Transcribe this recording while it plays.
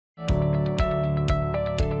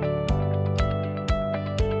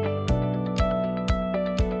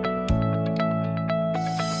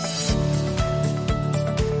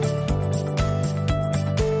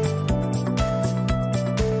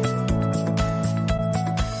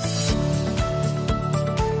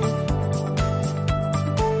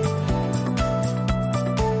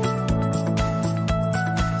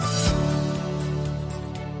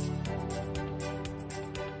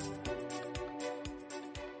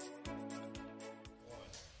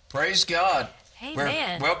Praise God.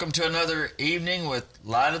 Amen. Welcome to another evening with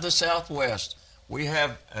Light of the Southwest. We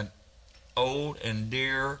have an old and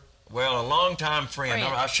dear, a long-time friend.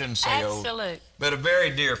 I shouldn't say old. Absolute. But a very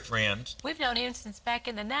dear friend. We've known him since back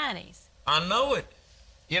in the 90s. I know it.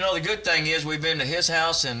 You know, the good thing is we've been to his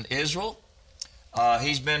house in Israel.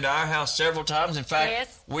 He's been to our house several times. In fact,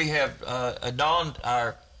 Yes. we have adorned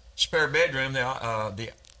our spare bedroom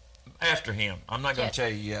after him. I'm not going to Yes. tell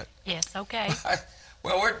you yet. Yes, okay.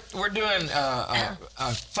 Well, we're doing a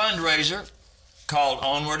fundraiser called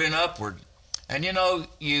Onward and Upward, and you know,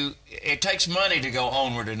 it takes money to go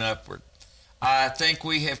onward and upward. I think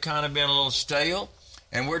we have kind of been a little stale,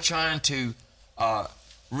 and we're trying to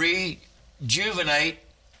rejuvenate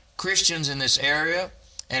Christians in this area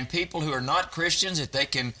and people who are not Christians, that they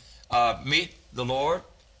can meet the Lord.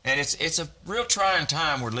 And it's a real trying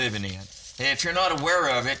time we're living in. And if you're not aware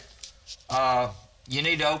of it, you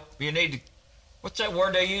need to. What's that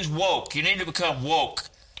word they use? Woke. You need to become woke.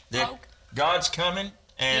 That Woke. God's coming,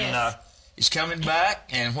 and Yes. He's coming back,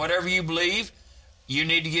 and whatever you believe, you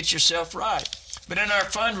need to get yourself right. But in our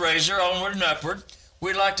fundraiser, Onward and Upward,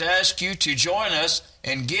 we'd like to ask you to join us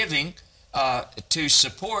in giving to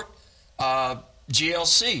support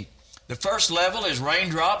GLC. The first level is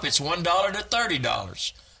Raindrop. It's $1 to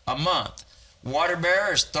 $30 a month. Water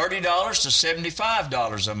Bearer is $30 to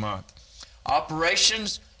 $75 a month.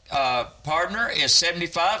 Operations Partner is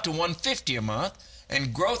 $75 to $150 a month,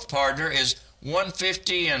 and Growth Partner is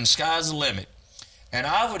 $150, and sky's the limit. And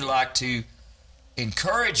I would like to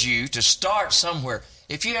encourage you to start somewhere.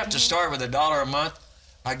 If you have to start with $1 a month,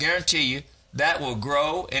 I guarantee you that will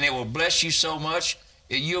grow, and it will bless you so much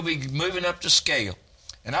you'll be moving up the scale.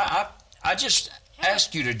 And I just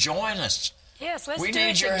ask you to join us. Yes, let's We do need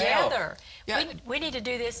it your help. together. Yeah. We need to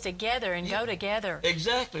do this together and go together.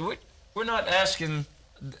 Exactly. We're not asking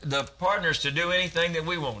the partners to do anything that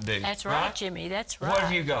we won't do. That's right, Jimmy. That's right. What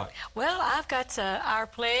have you got? Well, I've got our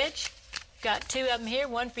pledge. Got two of them here,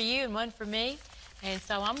 one for you and one for me. And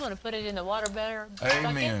so I'm going to put it in the Water Bearer bucket.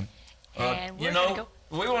 Amen. And You we're know, going to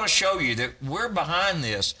go. we want to show you that we're behind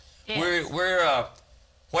this. Yes. We're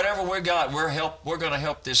whatever we got, we're going to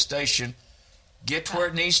help this station get to where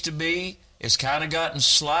it needs to be. It's kind of gotten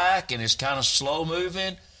slack and it's kind of slow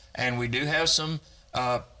moving, and we do have some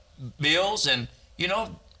bills. And you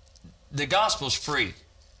know, the gospel's free,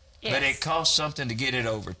 but Yes. it costs something to get it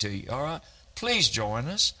over to you. All right, please join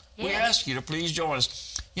us. We Yes. ask you to please join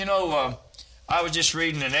us. You know, I was just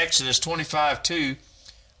reading in Exodus 25:2.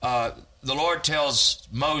 The Lord tells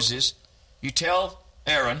Moses, "You tell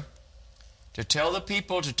Aaron to tell the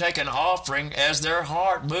people to take an offering as their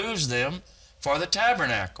heart moves them for the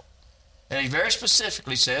tabernacle." And he very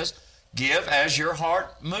specifically says, "Give as your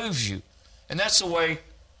heart moves you." And that's the way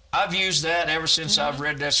I've used that ever since I've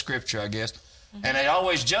read that scripture, I guess. And it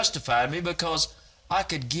always justified me because I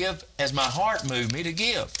could give as my heart moved me to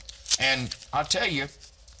give. And I'll tell you,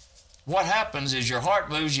 what happens is your heart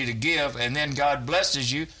moves you to give, and then God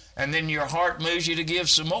blesses you, and then your heart moves you to give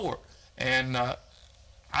some more. And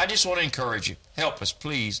I just want to encourage you. Help us,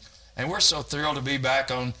 please. And we're so thrilled to be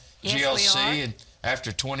back on Yes, we GLC are. and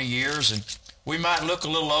after 20 years. And we might look a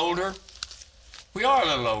little older. We are a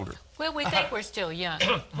little older. Well, we think we're still young.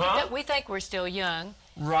 Huh? We think we're still young.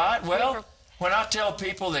 Right. Well, We're- when I tell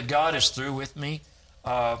people that God is through with me,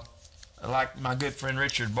 like my good friend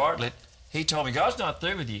Richard Bartlett, he told me, God's not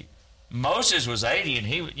through with you. Moses was 80, and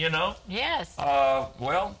he, you know, Yes,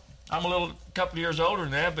 well, I'm a couple of years older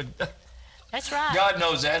than that, but that's right. God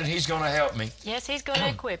knows that, and he's going to help me. Yes, he's going to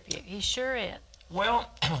equip you. He sure is. Well,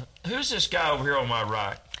 who's this guy over here on my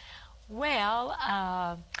right? Well,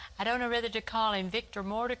 I don't know whether to call him Victor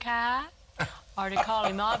Mordecai or to call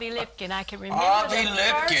him Avi Lipkin. I can remember Avi the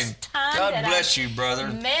Lipkin. first time God that bless I you, brother.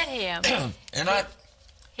 met him. And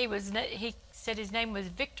He said his name was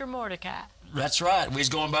Victor Mordecai. that's right. We was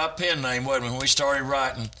going by a pen name, wasn't we, when we started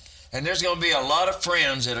writing. And there's going to be a lot of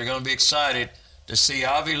friends that are going to be excited to see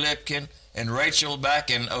Avi Lipkin and Rachel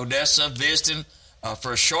back in Odessa visiting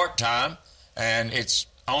for a short time. And it's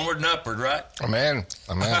onward and upward, right? Amen.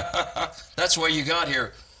 Amen. That's where you got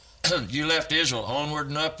here. You left Israel, onward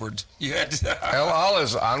and upward. You had to, El Al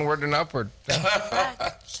is onward and upward.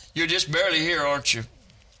 you're just barely here, aren't you?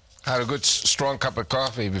 Had a good strong cup of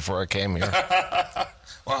coffee before I came here.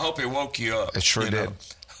 Well, I hope it woke you up. It sure you did.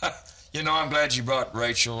 know. You know, I'm glad you brought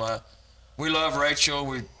Rachel. We love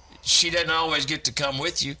Rachel. She doesn't always get to come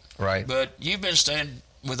with you. Right. But you've been staying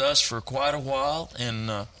with us for quite a while,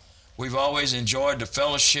 and we've always enjoyed the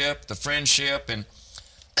fellowship, the friendship. And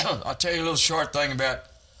I'll tell you a little short thing about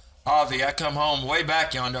Avi. I come home, way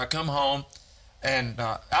back yonder, I come home, and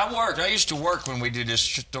I used to work when we did this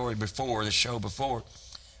story before, the show before.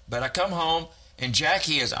 But I come home, and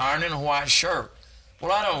Jackie is ironing a white shirt.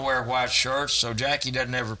 Well, I don't wear white shirts, so Jackie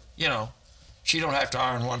doesn't ever, she don't have to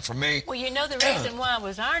iron one for me. Well, you know the reason why I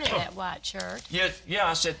was ironing that white shirt? Yeah,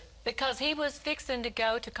 I said, Because he was fixing to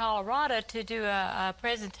go to Colorado to do a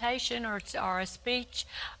presentation or a speech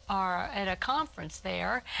or at a conference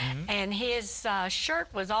there, and his shirt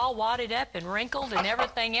was all wadded up and wrinkled and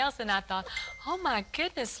everything else, and I thought, oh my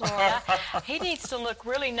goodness, Lord, he needs to look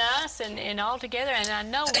really nice and all together, and I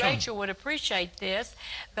know Rachel would appreciate this,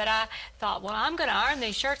 but I thought, well, I'm going to iron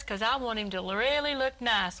these shirts because I want him to really look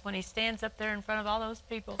nice when he stands up there in front of all those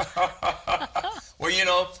people.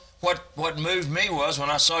 Well, what moved me was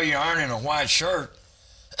when I saw you ironing a white shirt,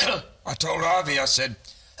 I told Avi, I said,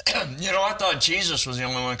 I thought Jesus was the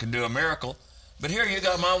only one who could do a miracle, but here you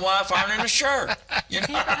got my wife ironing a shirt.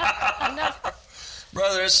 I know.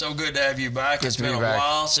 Brother, it's so good to have you back. It's been a back.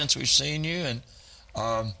 while since we've seen you, and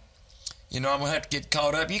I'm going to have to get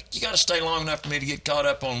caught up. You got to stay long enough for me to get caught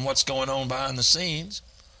up on what's going on behind the scenes.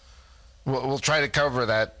 We'll try to cover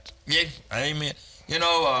that. Yeah, amen.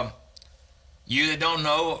 You that don't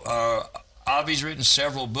know, Avi's written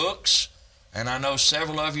several books, and I know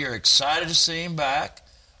several of you are excited to see him back.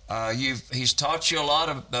 He's taught you a lot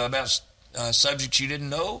about subjects you didn't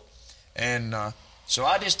know, and so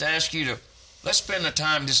I just ask you to let's spend the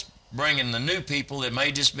time just bringing the new people that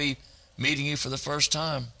may just be meeting you for the first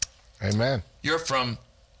time. Amen. You're from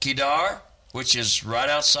Kedar, which is right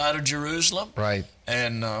outside of Jerusalem. Right.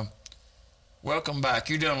 And welcome back.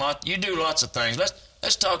 You do lots of things.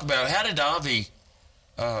 Let's talk about how did Avi.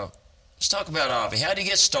 Let's talk about Avi. How did he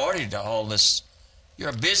get started to all this? You're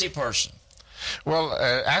a busy person. Well,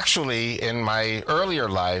 actually, in my earlier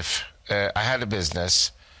life, I had a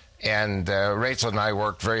business, and Rachel and I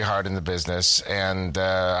worked very hard in the business, and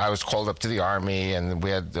I was called up to the Army, and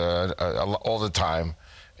we had all the time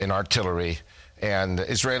in artillery and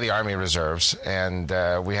Israeli Army reserves, and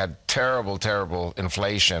we had terrible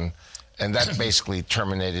inflation, and that basically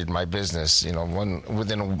terminated my business.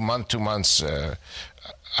 Within a month, 2 months, I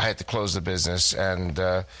had to close the business, and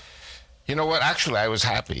you know what? Actually, I was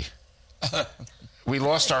happy. We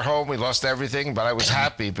lost our home, we lost everything, but I was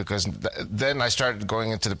happy because then I started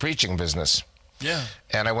going into the preaching business. Yeah.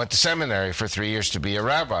 And I went to seminary for 3 years to be a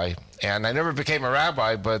rabbi. And I never became a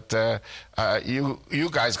rabbi, but you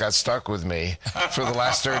guys got stuck with me for the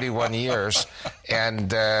last 31 years. And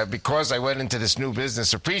because I went into this new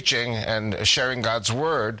business of preaching and sharing God's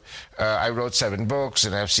word, I wrote 7 books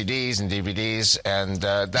and FCDs and DVDs. And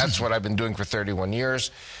that's what I've been doing for 31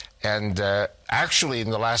 years. And actually,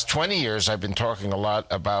 in the last 20 years, I've been talking a lot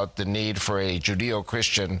about the need for a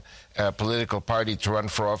Judeo-Christian political party to run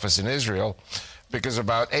for office in Israel, because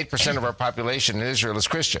about 8% of our population in Israel is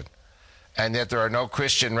Christian. And yet there are no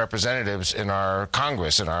Christian representatives in our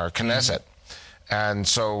Congress, in our Knesset. And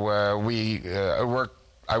so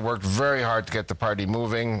I worked very hard to get the party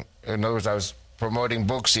moving. In other words, I was promoting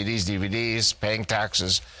books, CDs, DVDs, paying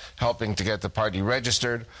taxes, helping to get the party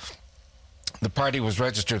registered. The party was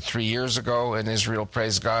registered 3 years ago in Israel,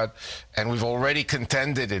 praise God, and we've already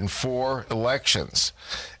contended in 4 elections.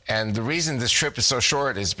 And the reason this trip is so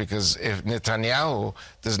short is because if Netanyahu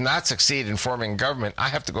does not succeed in forming government, I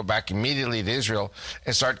have to go back immediately to Israel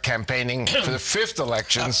and start campaigning for the 5th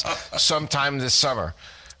elections sometime this summer.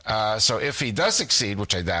 So if he does succeed,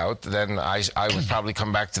 which I doubt, then I would probably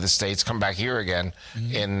come back to the States, come back here again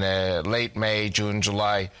in late May, June,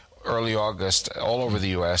 July, early August, all over the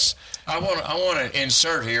U.S. I want to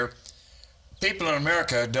insert here. People in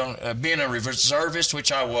America being a reservist,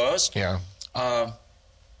 which I was. Yeah.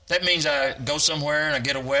 That means I go somewhere and I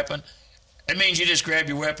get a weapon. It means you just grab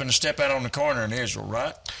your weapon and step out on the corner in Israel,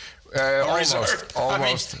 right? Almost. I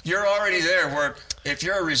mean, you're already there. Where if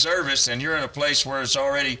you're a reservist and you're in a place where it's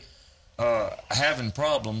already having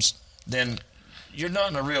problems, then you're not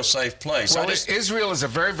in a real safe place. Well, Israel is a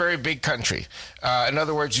very, very big country. In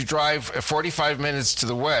other words, you drive 45 minutes to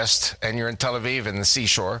the west, and you're in Tel Aviv and the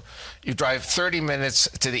seashore. You drive 30 minutes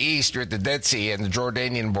to the east, you're at the Dead Sea and the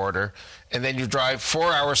Jordanian border. And then you drive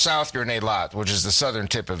 4 hours south, you're in Eilat, which is the southern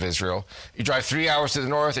tip of Israel. You drive 3 hours to the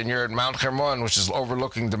north, and you're at Mount Hermon, which is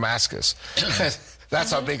overlooking Damascus.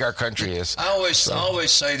 That's how big our country is. I always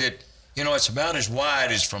say that, it's about as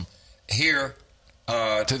wide as from here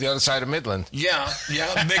to the other side of Midland. Yeah,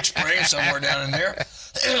 Big Spring, somewhere down in there.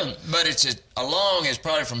 But it's along is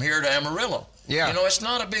probably from here to Amarillo. Yeah. It's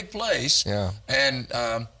not a big place. Yeah. And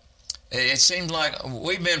it seems like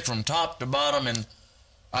we've been from top to bottom, and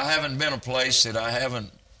I haven't been a place that I haven't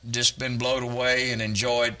just been blown away and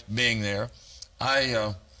enjoyed being there. How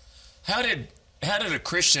did a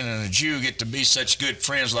Christian and a Jew get to be such good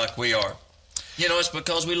friends like we are? It's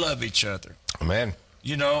because we love each other. Amen.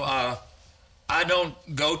 You know, I don't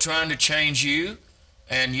go trying to change you,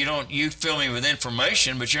 and you fill me with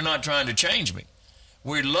information, but you're not trying to change me.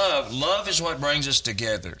 Love is what brings us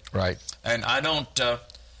together. Right. And I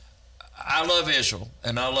love Israel,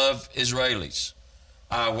 and I love Israelis,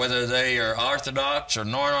 whether they are Orthodox or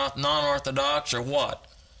non-Orthodox or what.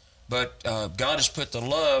 But God has put the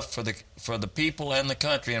love for the people and the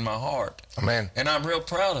country in my heart. Amen. And I'm real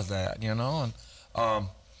proud of that, you know. And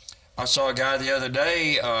I saw a guy the other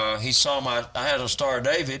day. He saw I had a Star of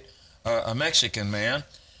David, a Mexican man,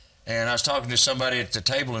 and I was talking to somebody at the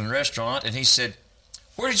table in the restaurant, and he said,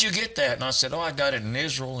 "Where did you get that?" And I said, "Oh, I got it in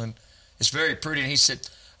Israel, and it's very pretty." And he said,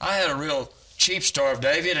 "I had a real cheap Star of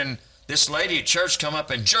David, and this lady at church come up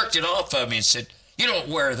and jerked it off of me and said, 'You don't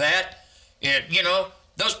wear that. You know,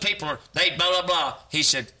 those people they blah, blah, blah.'" He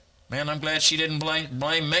said, "Man, I'm glad she didn't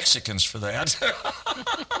blame Mexicans for that."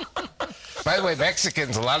 By the way,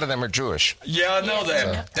 Mexicans, a lot of them are Jewish. Yeah, I know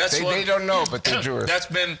that. They don't know, but they're Jewish. That's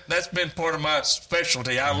been part of my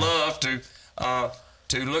specialty. I love to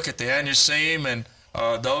look at the Anisim and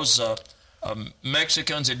those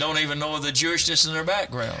Mexicans that don't even know the Jewishness in their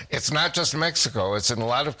background. It's not just Mexico. It's in a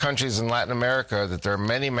lot of countries in Latin America that there are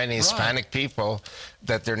many, many Hispanic people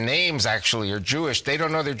that their names actually are Jewish. They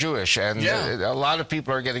don't know they're Jewish. And a lot of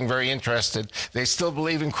people are getting very interested. They still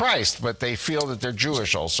believe in Christ, but they feel that they're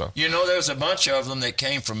Jewish also. You know, there's a bunch of them that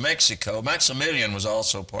came from Mexico. Maximilian was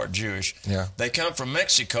also part Jewish. Yeah. They come from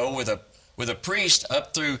Mexico with a priest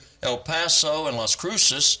up through El Paso and Las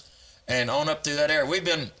Cruces and on up through that area. We've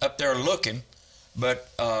been up there looking, but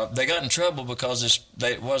they got in trouble because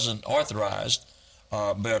it wasn't authorized.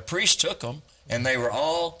 But a priest took them, and they were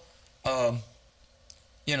all,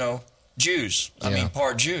 Jews. I mean,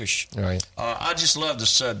 part Jewish. Right. I just love the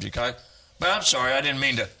subject. But I'm sorry, I didn't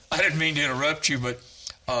mean to interrupt you. But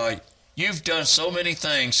you've done so many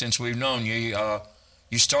things since we've known you.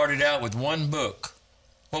 You started out with one book.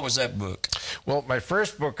 What was that book? Well, my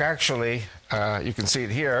first book, actually, you can see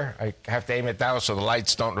it here. I have to aim it down so the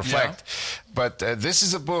lights don't reflect. Yeah. But this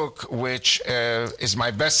is a book which is my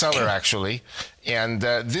bestseller, actually. And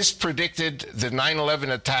this predicted the 9/11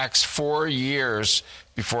 attacks 4 years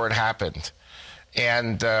before it happened.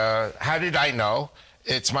 And how did I know?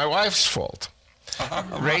 It's my wife's fault.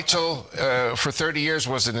 Rachel, for 30 years,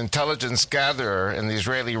 was an intelligence gatherer in the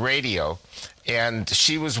Israeli radio. And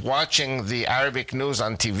she was watching the Arabic news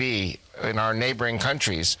on TV in our neighboring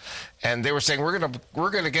countries, and they were saying,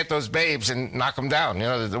 we're gonna get those babes and knock them down,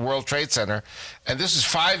 the World Trade Center. And this is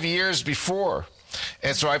 5 years before.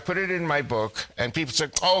 And so I put it in my book, and people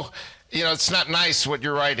said, "Oh, it's not nice what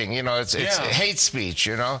you're writing. It's hate speech,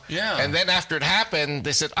 Yeah. And then after it happened,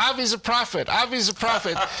 they said, Avi's a prophet,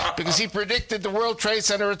 because he predicted the World Trade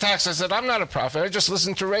Center attacks. I said, I'm not a prophet. I just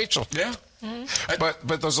listened to Rachel. Yeah. Mm-hmm.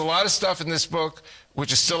 But there's a lot of stuff in this book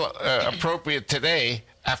which is still appropriate today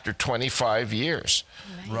after 25 years.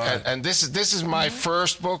 Right. And this is my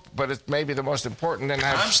first book, but it's maybe the most important. And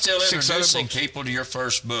I'm still introducing people to your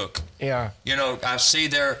first book. Yeah. I see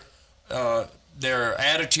their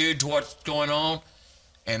attitude to what's going on,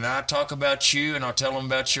 and I talk about you, and I'll tell them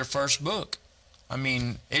about your first book. I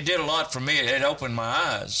mean, it did a lot for me. It opened my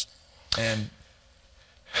eyes. And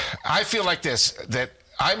I feel like this, that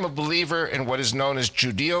I'm a believer in what is known as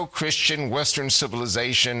Judeo-Christian Western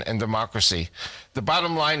civilization and democracy. The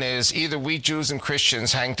bottom line is either we Jews and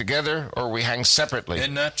Christians hang together or we hang separately.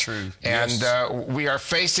 Isn't that true? And yes. We are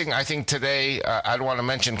facing, I think today, I don't want to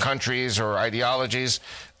mention countries or ideologies.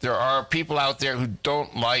 There are people out there who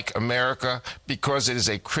don't like America because it is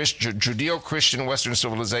a Judeo-Christian Western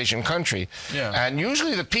civilization country. Yeah. And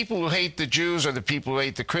usually the people who hate the Jews are the people who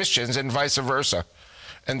hate the Christians, and vice versa.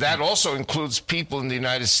 And that also includes people in the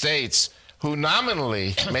United States who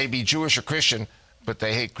nominally may be Jewish or Christian, but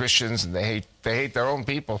they hate Christians and they hate their own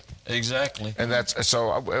people. Exactly. And that's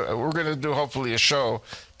so we're going to do hopefully a show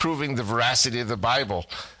proving the veracity of the Bible,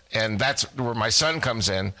 and that's where my son comes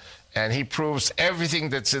in. And he proves everything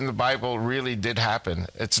that's in the Bible really did happen.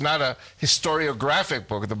 It's not a historiographic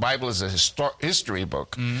book. The Bible is a history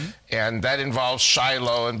book. Mm-hmm. And that involves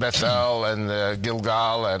Shiloh and Bethel and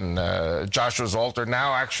Gilgal and Joshua's altar.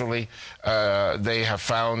 Now, actually, they have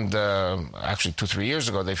found, actually 2-3 years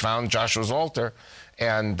ago, they found Joshua's altar.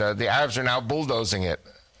 And the Arabs are now bulldozing it.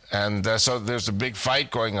 And so there's a big fight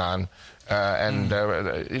going on.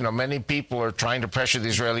 Many people are trying to pressure the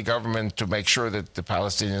Israeli government to make sure that the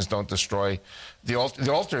Palestinians don't destroy the altar.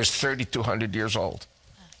 The altar is 3,200 years old.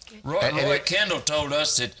 Roy Kendall told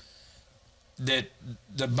us that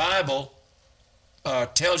the Bible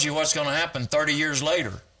tells you what's going to happen 30 years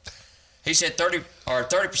later. He said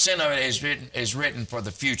 30% of it is written for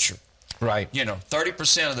the future. Right.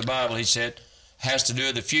 30% of the Bible, he said, has to do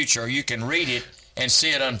with the future, or you can read it and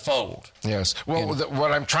see it unfold. Yes. Well,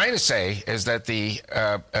 what I'm trying to say is that the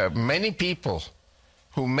many people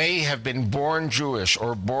who may have been born Jewish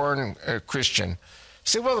or born Christian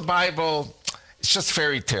say, well, the Bible, it's just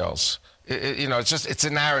fairy tales. It's a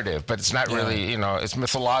narrative, but it's not really, it's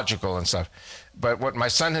mythological and stuff. But what my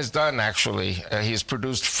son has done, actually, he's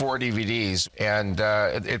produced 4 DVDs, and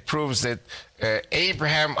it proves that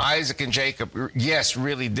Abraham, Isaac, and Jacob, yes,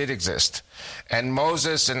 really did exist. And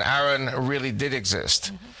Moses and Aaron really did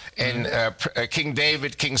exist. And King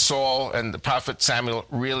David, King Saul, and the prophet Samuel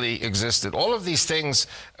really existed. All of these things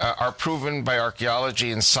are proven by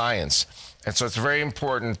archaeology and science. And so it's very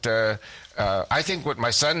important. I think what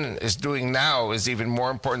my son is doing now is even more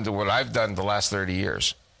important than what I've done the last 30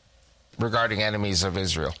 years regarding enemies of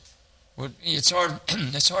Israel. Well, it's hard.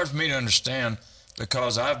 It's hard for me to understand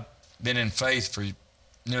because I've been in faith for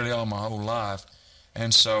nearly all my whole life,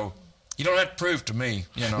 and so you don't have to prove to me.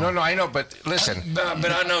 No, I know, but listen.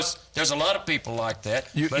 But I know there's a lot of people like that.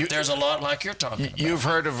 But there's a lot like you're talking about. You've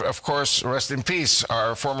heard of course, rest in peace,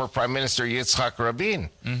 our former Prime Minister Yitzhak Rabin.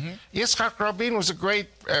 Yitzhak Rabin was a great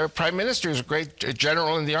Prime Minister. He was a great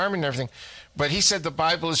general in the army and everything. But he said the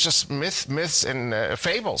Bible is just myths and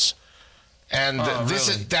fables. And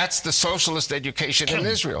really? That's the socialist education in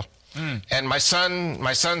Israel. And my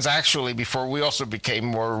sons actually, before we also became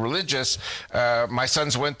more religious, my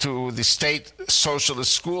sons went to the state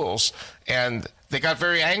socialist schools, and they got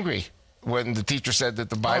very angry when the teacher said that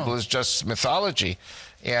the Bible is just mythology.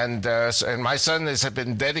 And my son has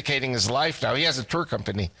been dedicating his life now. He has a tour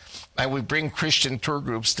company, and we bring Christian tour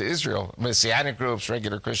groups to Israel, Messianic groups,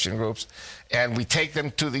 regular Christian groups, and we take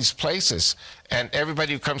them to these places. And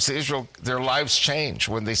everybody who comes to Israel, their lives change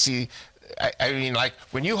when they see. I mean, like,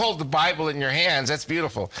 when you hold the Bible in your hands, that's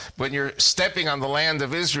beautiful. When you're stepping on the land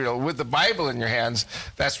of Israel with the Bible in your hands,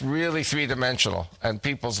 that's really three-dimensional, and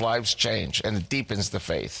people's lives change, and it deepens the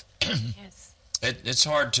faith. Yes. It's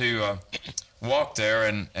hard to walk there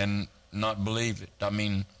and not believe it. I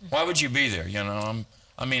mean, why would you be there? All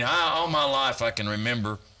my life I can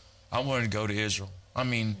remember I wanted to go to Israel. I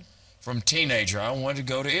mean, from teenager, I wanted to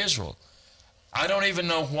go to Israel. I don't even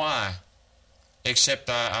know why, except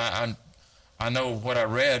I know what I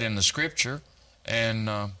read in the scripture, and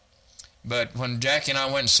but when Jackie and I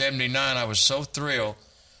went in '79, I was so thrilled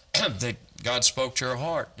that God spoke to her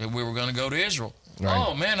heart that we were going to go to Israel. Right.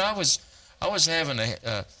 Oh man, I was having a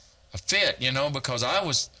fit, because I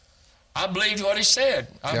believed what he said.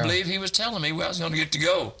 I believed he was telling me I was going to get to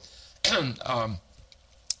go.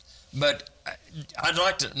 But I'd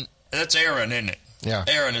like to. That's Aaron, isn't it? Yeah.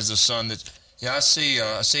 Aaron is the son that. Yeah, I see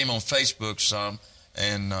him on Facebook some,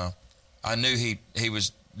 and I knew he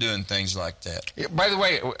was doing things like that. Yeah, by the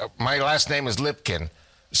way, my last name is Lipkin,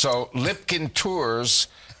 so Lipkin Tours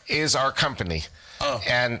is our company. Oh.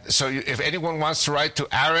 And so if anyone wants to write to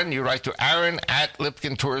Aaron, you write to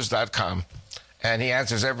aaron@lipkintours.com, and he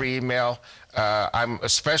answers every email. I'm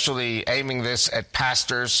especially aiming this at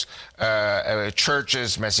pastors,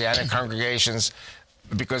 churches, Messianic congregations,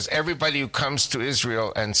 because everybody who comes to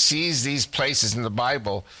Israel and sees these places in the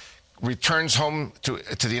Bible returns home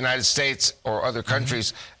to the United States or other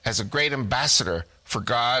countries as a great ambassador for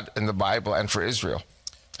God and the Bible and for Israel.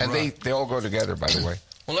 And they all go together, by the way.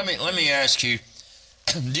 Well, let me ask you,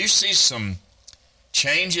 do you see some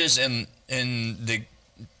changes in the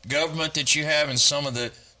government that you have and some of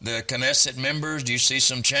the Knesset members? Do you see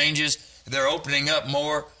some changes? They're opening up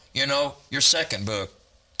more, your second book.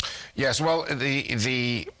 Yes, well,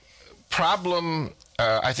 the problem,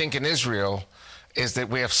 I think, in Israel is that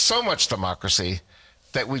we have so much democracy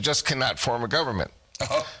that we just cannot form a government.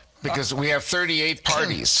 Because we have 38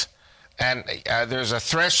 parties, and there's a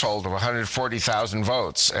threshold of 140,000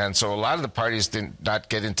 votes. And so a lot of the parties did not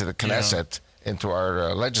get into the Knesset, into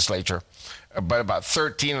our legislature. But about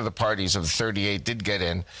 13 of the parties of the 38 did get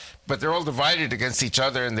in. But they're all divided against each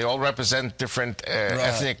other, and they all represent different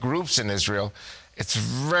ethnic groups in Israel. It's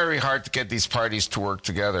very hard to get these parties to work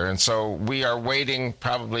together. And so we are waiting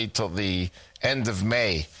probably till the end of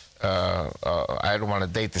May. I don't want to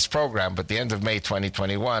date this program, but the end of May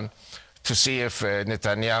 2021, to see if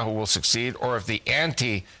Netanyahu will succeed or if the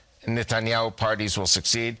anti-Netanyahu parties will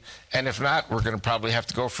succeed. And if not, we're going to probably have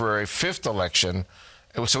to go for a fifth election.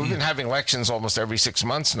 So we've been having elections almost every 6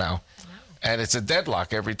 months now. And it's a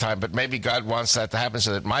deadlock every time. But maybe God wants that to happen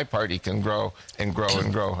so that my party can grow and grow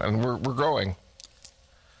and grow. And we're growing.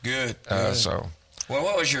 Good. So. Well,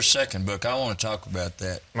 what was your second book? I want to talk about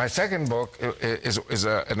that. My second book is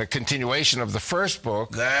a continuation of the first book.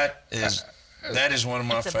 That is one of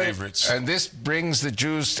my favorites. And this brings the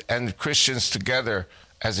Jews and the Christians together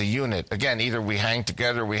as a unit. Again, either we hang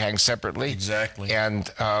together or we hang separately. Exactly. And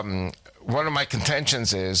one of my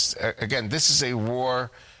contentions is, again, this is a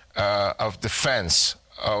war of defense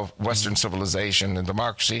of Western civilization and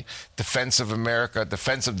democracy, defense of America,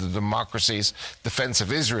 defense of the democracies, defense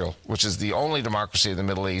of Israel, which is the only democracy in the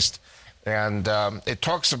Middle East. And it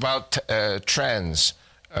talks about trends,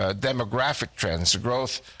 demographic trends, the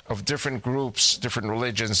growth of different groups, different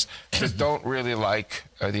religions that don't really like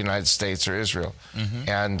the United States or Israel.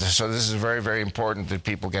 And so this is very, very important that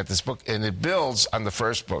people get this book. And it builds on the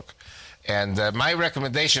first book. And my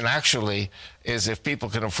recommendation actually is, if people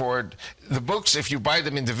can afford the books, if you buy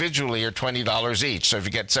them individually, are $20 each. So if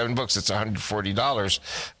you get 7 books, it's $140.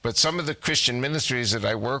 But some of the Christian ministries that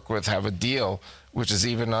I work with have a deal which is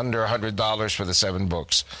even under $100 for the 7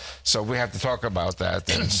 books. So we have to talk about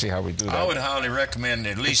that and see how we do that. I would highly recommend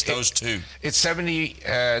at least those 2. It's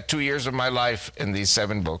 72 years of my life in these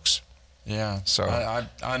 7 books. Yeah. So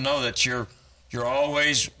I know that you're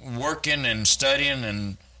always working and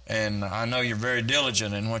studying, and I know you're very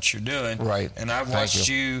diligent in what you're doing. Right. And I've watched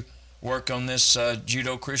you work on this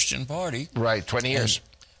Judeo-Christian Party. Right, 20 years.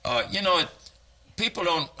 And,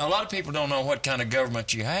 a lot of people don't know what kind of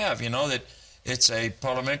government you have, that it's a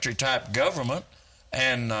parliamentary type government,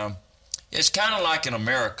 and it's kind of like in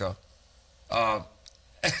America.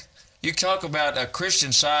 You talk about a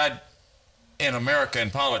Christian side in America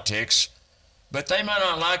in politics, but they might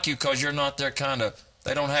not like you because you're not their kind of,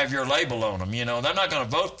 they don't have your label on them, They're not going to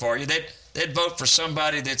vote for you. They'd vote for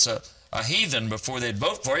somebody that's a heathen before they'd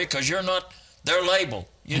vote for you because you're not their label,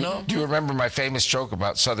 Do you remember my famous joke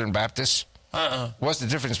about Southern Baptists? What's the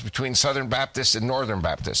difference between Southern Baptists and Northern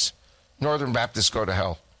Baptists? Northern Baptists go to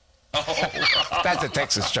hell. Oh. That's a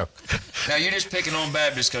Texas joke. Now, you're just picking on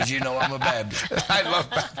Baptists because I'm a Baptist. I love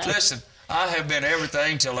Baptists. Listen, I have been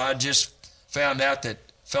everything till I just found out that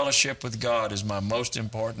fellowship with God is my most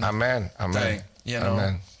important thing.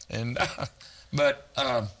 Amen. And but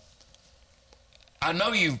I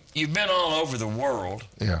know you've been all over the world.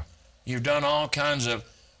 Yeah. You've done all kinds of,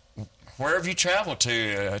 where have you traveled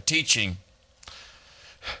to teaching?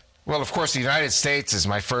 Well, of course, the United States is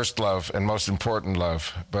my first love and most important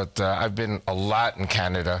love. But I've been a lot in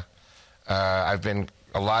Canada. I've been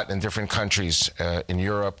a lot in different countries in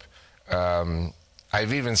Europe.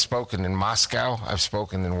 I've even spoken in Moscow. I've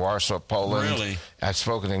spoken in Warsaw, Poland. Really? I've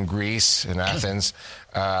spoken in Greece, in Athens.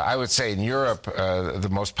 I would say in Europe, the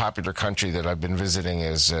most popular country that I've been visiting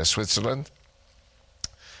is Switzerland.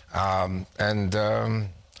 And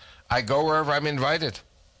I go wherever I'm invited.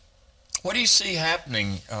 What do you see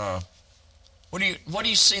happening? What do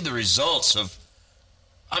you see the results of?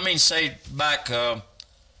 Say back,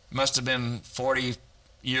 must have been 40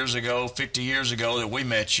 years ago, 50 years ago that we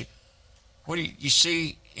met you. What do you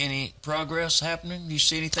see any progress happening? Do you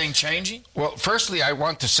see anything changing? Well, firstly, I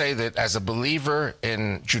want to say that as a believer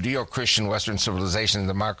in Judeo-Christian Western civilization and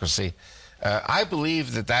democracy, I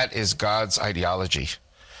believe that is God's ideology.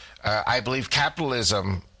 I believe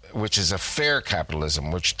capitalism, which is a fair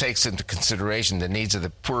capitalism, which takes into consideration the needs of the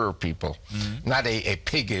poorer people, not a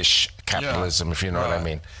piggish capitalism, if you know what I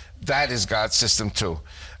mean. That is God's system too.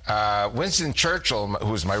 Winston Churchill,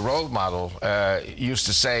 who's my role model, used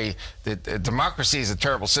to say that democracy is a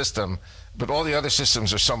terrible system, but all the other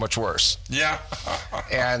systems are so much worse. Yeah.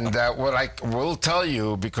 And what I will tell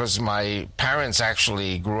you, because my parents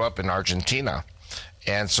actually grew up in Argentina,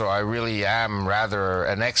 and so I really am rather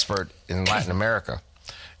an expert in Latin America.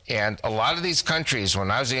 And a lot of these countries,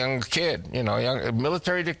 when I was a young kid,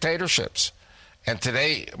 military dictatorships. And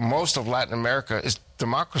today, most of Latin America is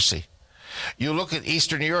democracy. You look at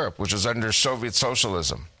Eastern Europe, which was under Soviet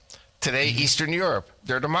socialism. Today, Eastern Europe,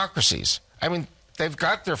 they're democracies. They've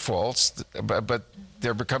got their faults, but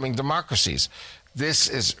they're becoming democracies.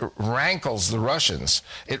 This rankles the Russians.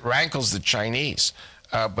 It rankles the Chinese.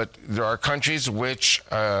 But there are countries which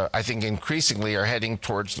I think increasingly are heading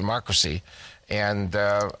towards democracy. And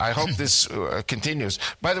I hope this continues.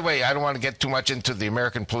 By the way, I don't want to get too much into the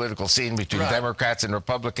American political scene between Democrats and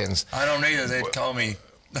Republicans. I don't either. They'd call me,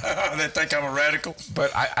 they think I'm a radical.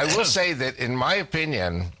 But I will say that, in my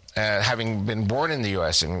opinion, having been born in the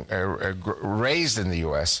U.S. and raised in the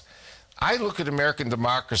U.S., I look at American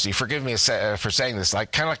democracy, forgive me for saying this, kind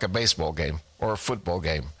of like a baseball game or a football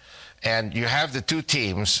game. And you have the two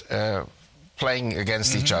teams playing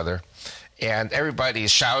against each other. And everybody is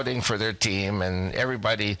shouting for their team, and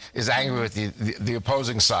everybody is angry with the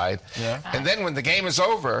opposing side. Yeah. And then when the game is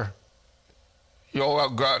over, you all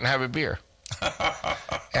go out and have a beer.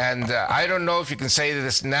 And I don't know if you can say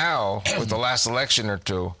this now with the last election or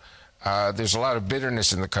two. There's a lot of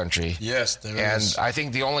bitterness in the country. Yes, there is. is. And I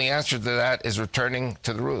think the only answer to that is returning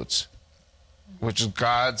to the roots. which is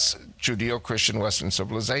God's Judeo-Christian Western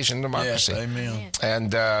civilization democracy. Yes, amen.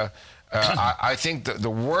 And I think the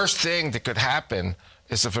worst thing that could happen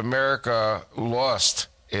is if America lost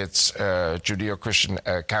its Judeo-Christian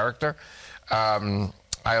character.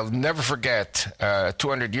 I'll never forget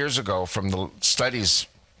 200 years ago from the studies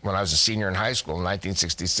when I was a senior in high school in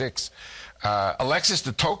 1966, Alexis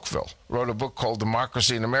de Tocqueville wrote a book called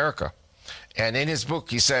Democracy in America. And in his book,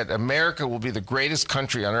 he said, America will be the greatest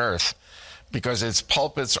country on earth because its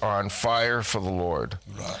pulpits are on fire for the Lord.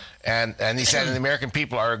 Right. And he said, and the American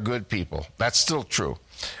people are a good people. That's still true.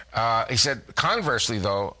 He said, conversely,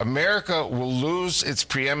 though, America will lose its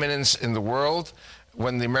preeminence in the world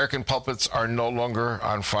when the American pulpits are no longer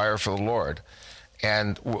on fire for the Lord.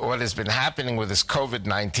 And what has been happening with this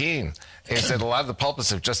COVID-19 is that a lot of the pulpits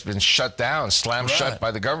have just been shut down, slammed shut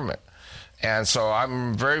by the government. And so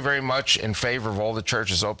I'm very, very much in favor of all the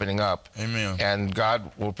churches opening up. Amen. And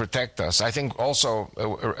God will protect us. I think also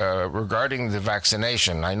regarding the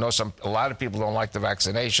vaccination, I know a lot of people don't like the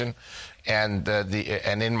vaccination. And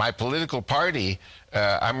in my political party,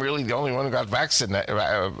 I'm really the only one who got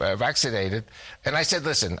vaccinated. And I said,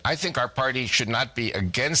 listen, I think our party should not be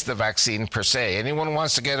against the vaccine per se. Anyone who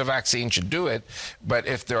wants to get a vaccine should do it. But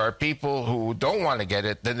if there are people who don't want to get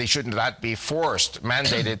it, then they should not be forced,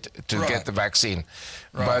 mandated to get the vaccine.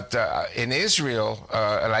 Right. But in Israel,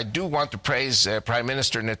 and I do want to praise Prime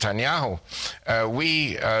Minister Netanyahu,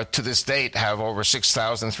 we to this date have over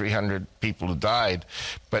 6,300 people who died.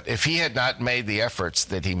 But if he had not made the efforts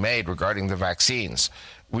that he made regarding the vaccines,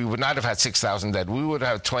 we would not have had 6,000 dead. We would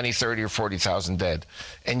have 20, 30, or 40,000 dead.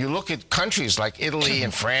 And you look at countries like Italy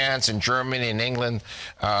and France and Germany and England,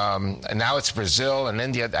 and now it's Brazil and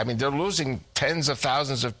India. I mean, they're losing tens of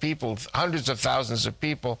thousands of people, hundreds of thousands of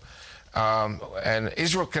people. And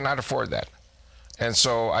Israel cannot afford that. And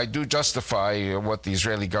so I do justify what the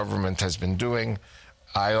Israeli government has been doing.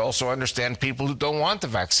 I also understand people who don't want the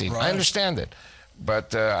vaccine. Right. I understand it.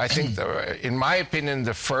 But I think, in my opinion,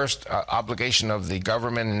 the first obligation of the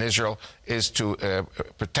government in Israel is to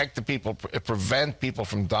protect the people, prevent people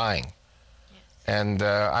from dying. Yes.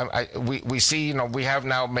 And we see, we have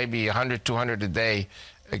now maybe 100, 200 a day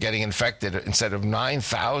getting infected instead of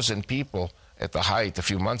 9,000 people at the height a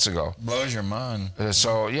few months ago. Blows your mind.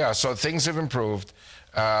 So things have improved.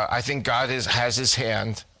 I think God has his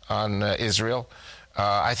hand on Israel.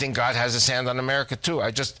 I think God has his hand on America too.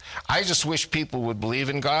 I just wish people would believe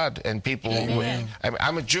in God, and people would.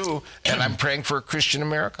 I'm a Jew, and I'm praying for a Christian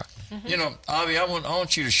America. Mm-hmm. Avi, I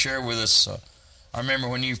want you to share with us. I remember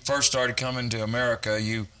when you first started coming to America,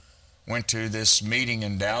 you went to this meeting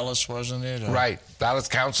in Dallas, wasn't it? Right, Dallas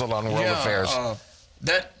Council on World Affairs.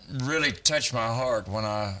 That really touched my heart when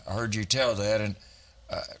I heard you tell that. And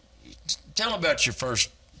tell about your first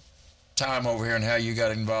time over here and how you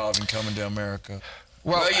got involved in coming to America.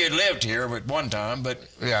 Well, you had lived here at one time, but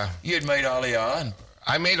you had made Aliyah. And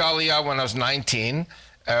I made Aliyah when I was 19.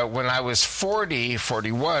 When I was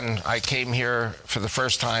 41, I came here for the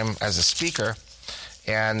first time as a speaker.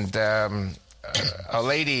 And a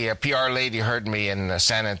PR lady heard me in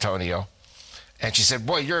San Antonio. And she said,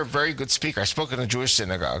 boy, you're a very good speaker. I spoke in a Jewish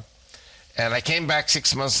synagogue. And I came back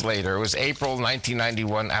 6 months later. It was April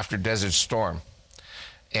 1991 after Desert Storm.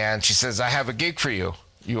 And she says, I have a gig for you.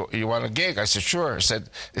 You want a gig? I said, sure. I said,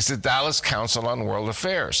 it's the Dallas Council on World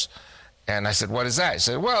Affairs. And I said, what is that? He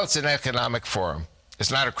said, well, it's an economic forum.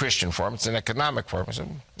 It's not a Christian forum. It's an economic forum. I said,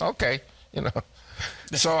 okay,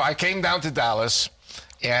 So I came down to Dallas,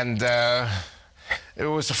 and it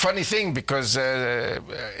was a funny thing because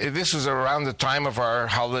this was around the time of our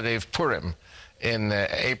holiday of Purim in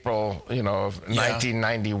April, of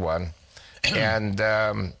 1991.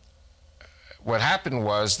 And what happened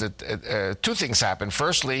was that two things happened.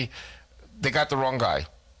 Firstly, they got the wrong guy.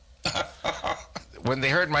 When they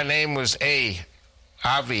heard my name was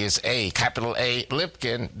Avi is A, capital A,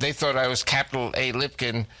 Lipkin, they thought I was capital A,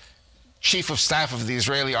 Lipkin, Chief of Staff of the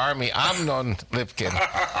Israeli Army, Amnon Lipkin.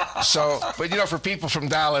 But for people from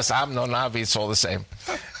Dallas, Amnon, Avi, it's all the same.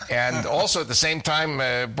 And also at the same time,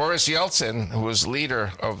 Boris Yeltsin, who was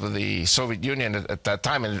leader of the Soviet Union at that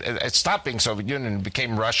time, and it stopped being Soviet Union and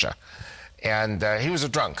became Russia. And he was a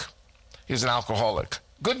drunk. He was an alcoholic.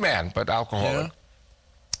 Good man, but alcoholic.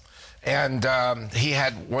 Yeah. And he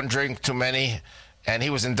had one drink too many, and he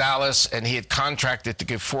was in Dallas, and he had contracted to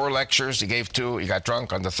give 4 lectures. He gave 2. He got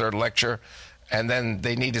drunk on the 3rd lecture, and then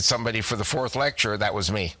they needed somebody for the 4th lecture. That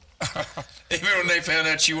was me. Even when they found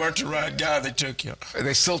out you weren't the right guy, they took you.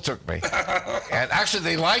 They still took me. And actually,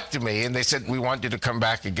 they liked me, and they said, we want you to come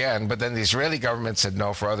back again. But then the Israeli government said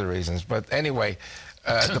no for other reasons. But anyway,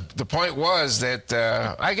 the point was that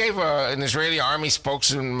I gave an Israeli army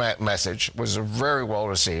spokesman message. It was very well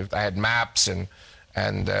received. I had maps, and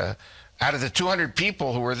out of the 200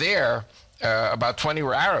 people who were there, about 20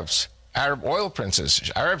 were Arabs, Arab oil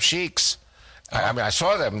princes, Arab sheiks. I mean, I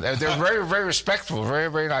saw them. They're very, very respectful, very,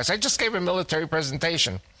 very nice. I just gave a military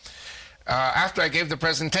presentation. After I gave the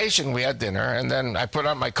presentation, we had dinner, and then I put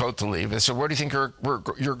on my coat to leave. They said, "Where do you think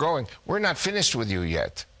you're going?" "We're not finished with you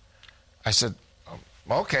yet." I said,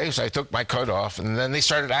 "Okay." So I took my coat off, and then they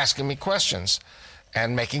started asking me questions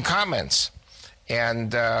and making comments.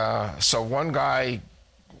 And so one guy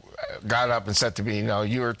got up and said to me,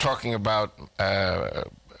 "You were talking about,"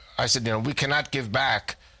 I said, "We cannot give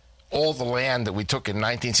back all the land that we took in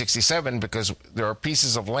 1967 because there are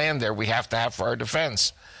pieces of land there we have to have for our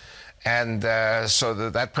defense." And so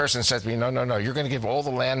that person said to me, no, you're going to give all the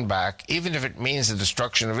land back, even if it means the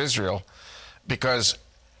destruction of Israel, because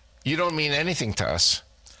you don't mean anything to us.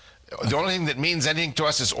 The only thing that means anything to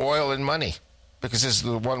us is oil and money, because this is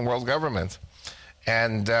the one world government.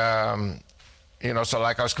 And, so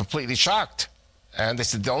like I was completely shocked. And they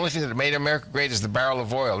said, the only thing that made America great is the barrel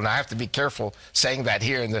of oil. And I have to be careful saying that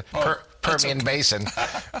here in the Permian Basin.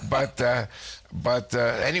 But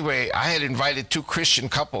anyway, I had invited 2 Christian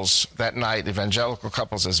couples that night, evangelical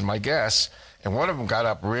couples, as my guests. And one of them got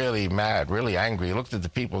up really mad, really angry. He looked at the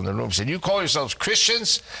people in the room and said, "You call yourselves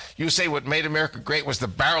Christians? You say what made America great was the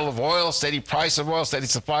barrel of oil, steady price of oil, steady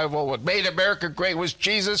supply of oil. What made America great was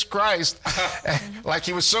Jesus Christ." Like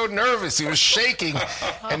he was so nervous, he was shaking.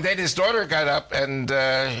 And then his daughter got up and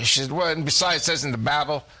she said, "Well, and besides, it says in the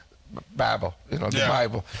Bible, the Bible,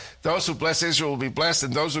 those who bless Israel will be blessed,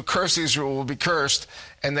 and those who curse Israel will be cursed."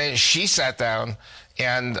 And then she sat down,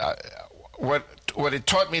 and what it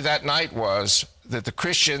taught me that night was that the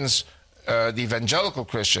Christians, the evangelical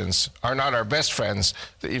Christians, are not our best friends.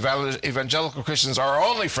 The evangelical Christians are our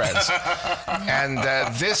only friends. And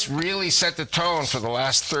this really set the tone for the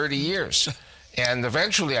last 30 years. And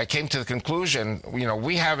eventually I came to the conclusion,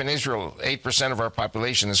 we have in Israel 8% of our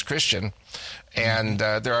population is Christian, and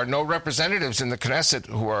there are no representatives in the Knesset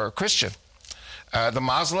who are Christian. The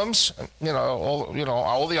Muslims,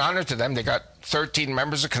 all the honor to them. They got 13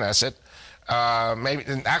 members of Knesset. Maybe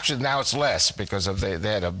actually now it's less because they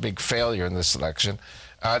had a big failure in this election.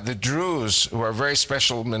 The Druze, who are a very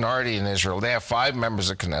special minority in Israel, they have 5 members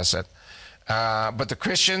of Knesset. But the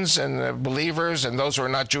Christians and the believers and those who are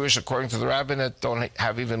not Jewish, according to the rabbinate, don't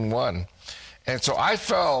have even 1. And so I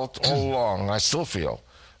felt all along, I still feel,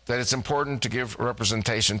 that it's important to give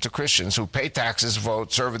representation to Christians who pay taxes,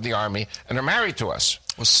 vote, serve in the army, and are married to us.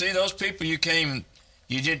 Well, see, those people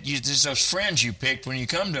those friends you picked when you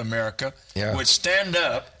come to America would stand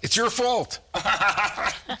up. It's your fault.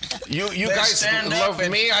 you guys love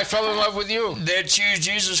me. I fell in love with you. They'd choose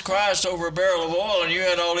Jesus Christ over a barrel of oil, and you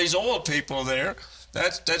had all these oil people there.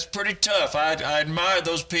 That's pretty tough. I admire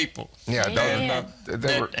those people. Yeah,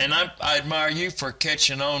 and I admire you for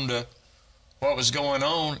catching on to what was going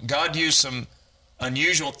on. God used some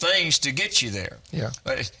unusual things to get you there. Yeah.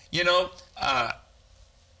 But,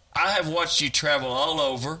 I have watched you travel all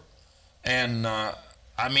over, and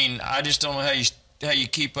I just don't know how you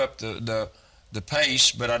keep up the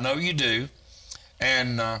pace, but I know you do.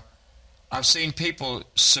 And I've seen people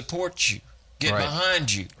support you, get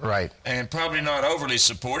behind you, right? And probably not overly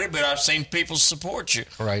supported, but I've seen people support you,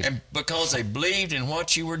 right? And because they believed in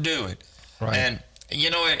what you were doing, right? And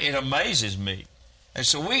it amazes me. And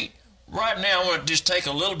so right now, I want to just take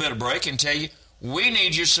a little bit of break and tell you we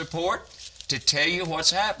need your support to tell you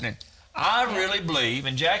what's happening. I really believe,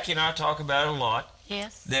 and Jackie and I talk about it a lot,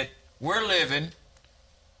 that we're living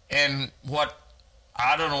in what,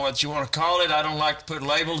 I don't know what you want to call it, I don't like to put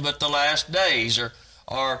labels, but the last days,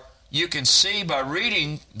 or you can see by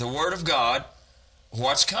reading the Word of God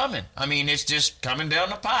what's coming. I mean, it's just coming down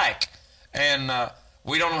the pike. And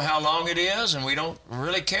we don't know how long it is, and we don't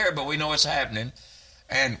really care, but we know it's happening.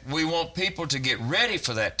 And we want people to get ready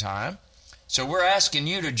for that time. So we're asking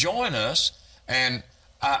you to join us. And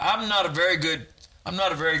I'm not a very good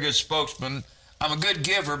spokesman. I'm a good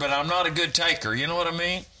giver, but I'm not a good taker. You know what I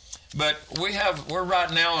mean? But we're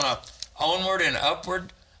right now on a onward and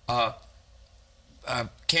upward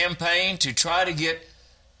campaign to try to get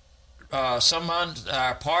our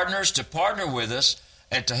partners to partner with us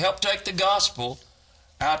and to help take the gospel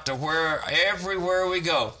out to everywhere we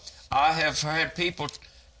go. I have had people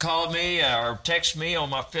call me or text me on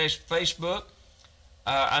my Facebook.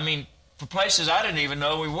 For places I didn't even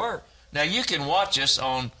know we were. Now, you can watch us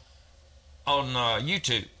on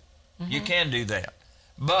YouTube. Mm-hmm. You can do that.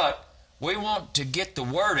 But we want to get the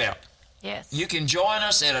word out. Yes. You can join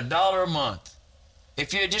us at $1 a month.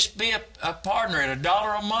 if you just be a partner at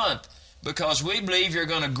 $1 a month, because we believe you're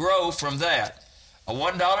going to grow from that. A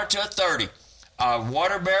 $1 to a 30. A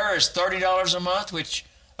water bearer is $30 a month, which,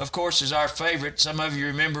 of course, is our favorite. Some of you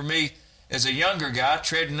remember me as a younger guy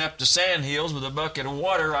treading up the sand hills with a bucket of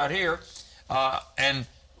water right here. And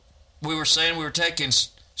we were saying we were taking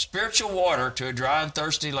spiritual water to a dry and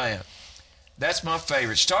thirsty land. That's my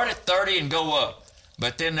favorite. Start at 30 and go up.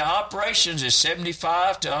 But then the operations is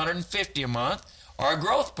 75 to 150 a month. Our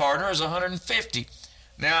growth partner is 150.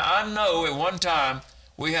 Now, I know at one time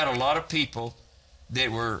we had a lot of people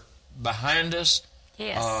that were behind us,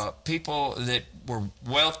 Yes. people that were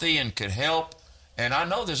wealthy and could help. And I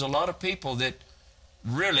know there's a lot of people that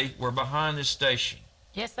really were behind this station.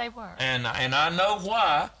 Yes, they were. And I know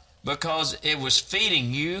why, because it was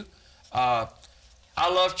feeding you. I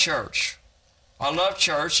love church. I love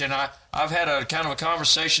church, and I've had a kind of a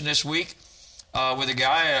conversation this week with a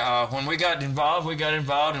guy. When we got involved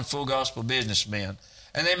in Full Gospel Businessmen,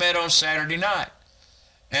 and they met on Saturday night.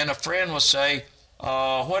 And a friend will say,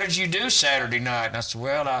 what did you do Saturday night? And I said,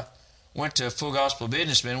 well, I went to Full Gospel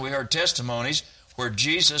Businessmen. We heard testimonies where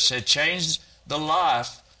Jesus had changed the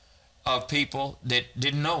life of people that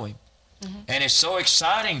didn't know him. Mm-hmm. And it's so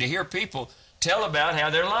exciting to hear people tell about how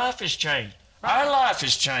their life has changed. Right. Our life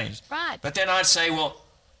has changed. Right. But then I'd say, well,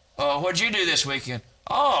 what'd you do this weekend?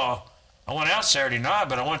 Oh, I went out Saturday night,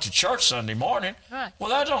 but I went to church Sunday morning. Right. Well,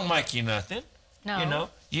 that don't make you nothing. No. You know,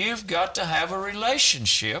 you've got to have a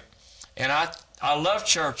relationship. And I love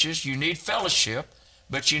churches. You need fellowship,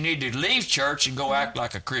 but you need to leave church and go act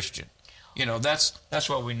like a Christian. You know, that's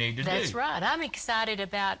what we need to do. That's right. I'm excited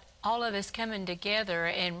about all of us coming together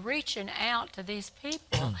and reaching out to these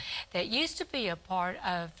people that used to be a part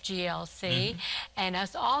of GLC, and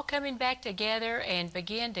us all coming back together and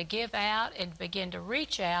begin to give out and begin to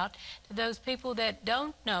reach out to those people that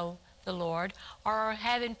don't know the Lord or are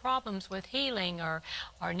having problems with healing or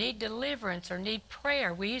need deliverance or need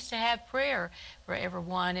prayer. We used to have prayer for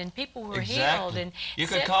everyone, and people were healed and you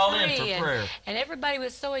could set call free, in for prayer. and everybody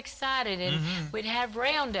was so excited, and we'd have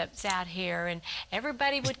roundups out here, and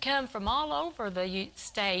everybody would come from all over the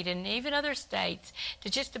state and even other states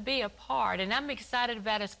to be a part. And I'm excited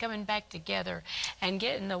about us coming back together and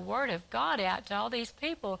getting the Word of God out to all these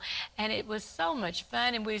people. And it was so much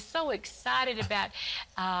fun, and we were so excited about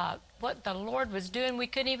what the Lord was doing. We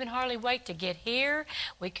couldn't even hardly wait to get here.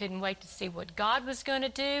 We couldn't wait to see what God was going to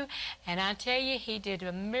do. And I tell you, He did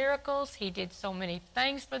miracles. He did so many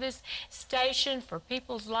things for this station, for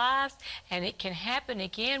people's lives, and it can happen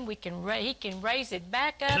again. He can raise it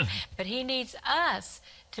back up, but He needs us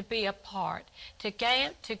to be a part, to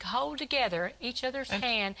hold together each other's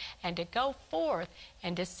hand, and to go forth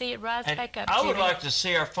and to see it rise back up. I would Jimmy. like to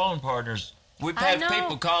see our phone partners. We've I had know.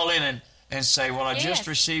 people call in and say, well, I just Yes.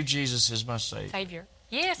 received Jesus as my Savior.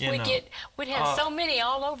 Yes, You know. we'd have so many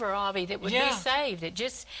all over, Avi, that would Yeah. be saved. That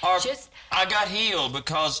just I got healed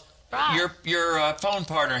because Right. your phone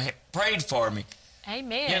partner prayed for me.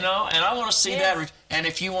 amen. You know, and I want to see Yes. that. And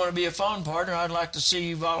if you want to be a phone partner, I'd like to see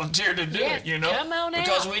you volunteer to do Yes, it, you know. come on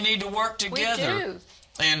because out. we need to work together. We do.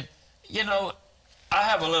 And, you know, I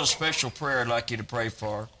have a little special prayer I'd like you to pray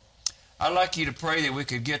for. I'd like you to pray that we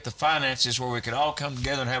could get the finances where we could all come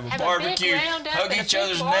together and have a barbecue, a big roundup hug and a each big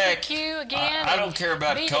other's neck. barbecue again. I don't and care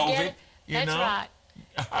about be COVID. together. You That's know?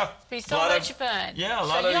 right. Be so A lot of- much fun. yeah, a So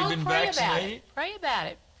lot of you y'all been pray vaccinated. About it. Pray about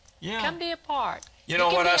it. Yeah. Come be a part. You know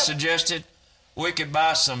can what be I a- suggested? We could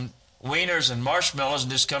buy some wieners and marshmallows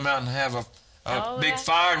and just come out and have a Oh, big that-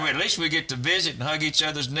 fire. And at least we get to visit and hug each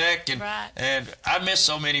other's neck. And Right. and I miss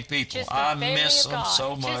so many people. Just the I family miss of them God.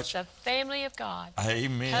 so Just much. the family of God.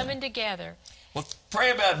 Amen. Coming together. Well,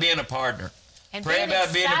 pray about being a partner. And Pray being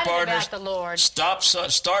about being a excited partner. about the Lord.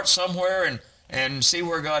 Start somewhere and see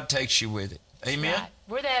where God takes you with it. Amen. Right.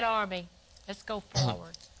 We're that army. Let's go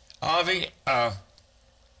forward. Avi,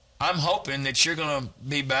 I'm hoping that you're going to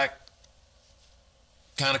be back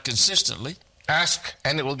kind of consistently. Ask,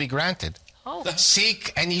 and it will be granted. Oh,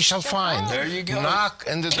 Seek, and ye shall find. There you go. Knock,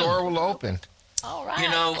 and the door will open. all right. You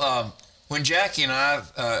know, when Jackie and I,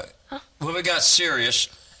 when we got serious,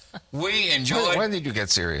 we enjoyed. When did you get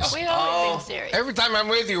serious? we always Oh, been serious. Every time I'm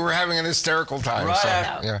with you, we're having an hysterical time. Right, so,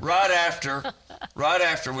 after, yeah. right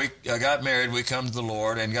after we got married, we come to the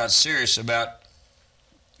Lord and got serious about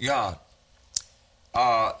God.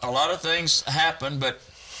 A lot of things happened, but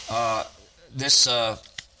this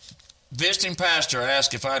visiting pastor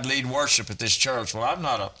asked if I'd lead worship at this church. Well, I'm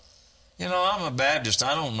I'm a Baptist.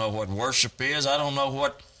 I don't know what worship is. I don't know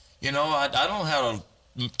what, I don't know how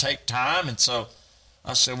to take time. And so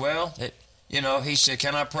I said, well, he said,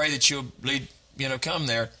 can I pray that you'll lead, come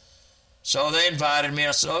there? So they invited me.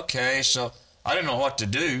 I said, okay. So I didn't know what to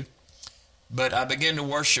do, but I began to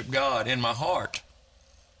worship God in my heart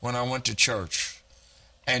when I went to church.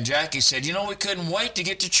 And Jackie said, we couldn't wait to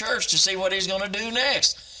get to church to see what he's going to do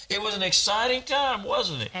next. It was an exciting time,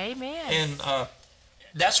 wasn't it? Amen. And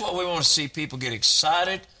that's what we want to see, people get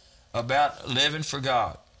excited about living for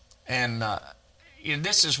God. And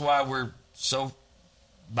this is why we're so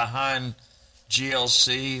behind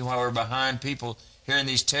GLC, why we're behind people hearing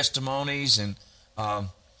these testimonies. And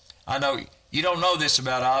I know you don't know this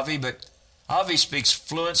about Avi, but Avi speaks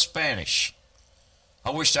fluent Spanish.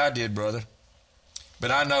 I wished I did, brother.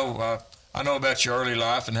 But I know about your early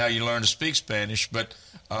life and how you learned to speak Spanish. But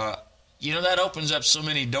that opens up so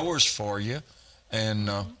many doors for you. And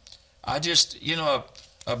I just,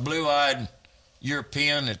 a blue-eyed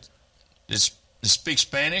European that speaks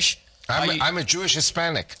Spanish. I'm a Jewish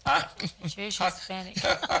Hispanic. Jewish Hispanic.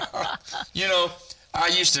 I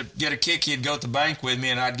used to get a kick. He'd go to the bank with me,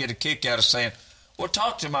 and I'd get a kick out of saying, "Well,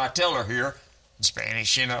 talk to my teller here in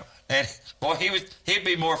Spanish," And boy, he'd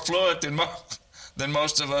be more fluent than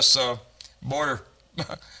most of us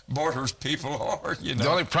borders people are. The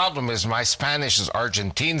only problem is my Spanish is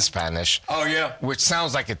Argentine Spanish. Oh yeah, which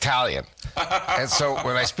sounds like Italian. And so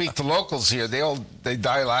when I speak to locals here, they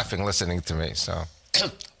die laughing listening to me. So,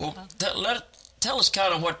 well, tell us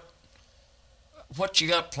kind of what you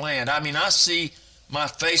got planned. I mean, I see my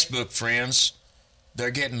Facebook friends;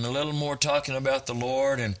 they're getting a little more talking about the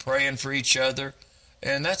Lord and praying for each other,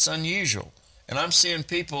 and that's unusual. And I'm seeing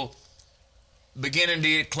people beginning to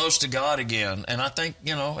get close to God again, and I think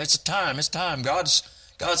it's time. It's time. God's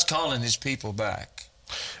calling His people back.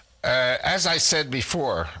 As I said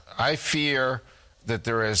before, I fear that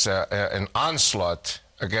there is an onslaught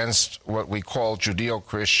against what we call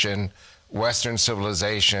Judeo-Christian Western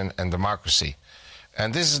civilization and democracy.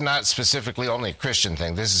 And this is not specifically only a Christian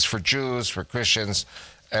thing. This is for Jews, for Christians,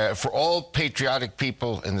 for all patriotic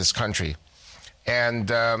people in this country. And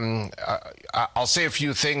I'll say a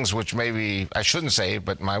few things which maybe I shouldn't say,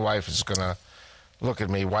 but my wife is going to look at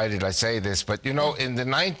me. Why did I say this? But, in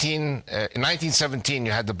 1917,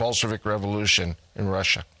 you had the Bolshevik Revolution in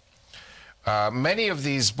Russia. Many of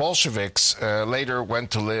these Bolsheviks later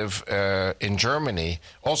went to live in Germany.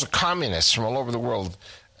 Also, communists from all over the world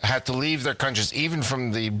had to leave their countries, even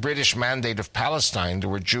from the British Mandate of Palestine. There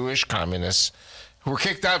were Jewish communists who were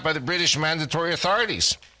kicked out by the British mandatory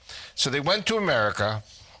authorities. So they went to America,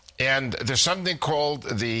 and there's something called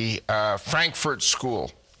the Frankfurt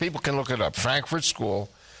School. People can look it up, Frankfurt School.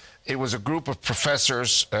 It was a group of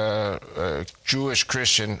professors, Jewish,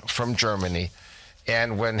 Christian, from Germany.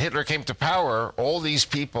 And when Hitler came to power, all these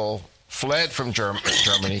people fled from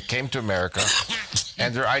Germany, came to America,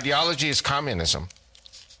 and their ideology is communism.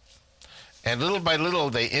 And little by little,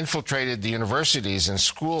 they infiltrated the universities and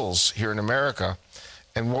schools here in America.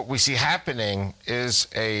 And what we see happening is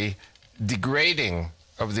a degrading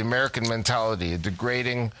of the American mentality, a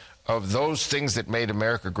degrading of those things that made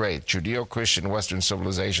America great, Judeo-Christian Western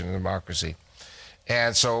civilization and democracy.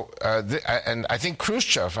 And so, and I think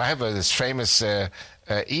Khrushchev, I have this famous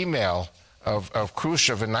email of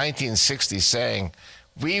Khrushchev in 1960 saying,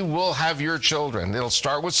 "We will have your children. It'll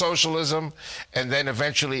start with socialism, and then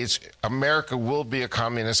eventually America will be a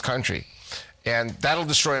communist country. And that'll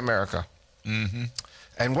destroy America." Mm-hmm.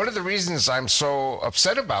 And one of the reasons I'm so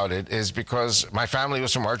upset about it is because my family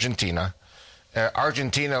was from Argentina.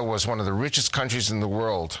 Argentina was one of the richest countries in the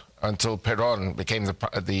world until Perón became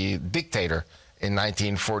the dictator in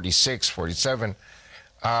 1946, 47.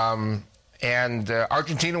 And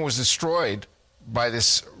Argentina was destroyed by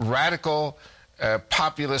this radical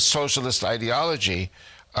populist socialist ideology.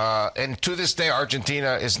 And to this day,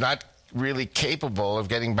 Argentina is not really capable of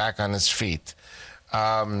getting back on its feet.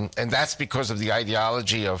 And that's because of the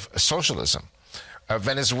ideology of socialism.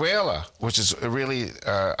 Venezuela, which is really,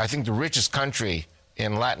 I think, the richest country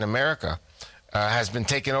in Latin America, has been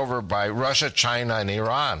taken over by Russia, China, and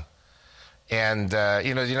Iran. And, the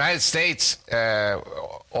United States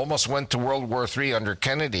almost went to World War III under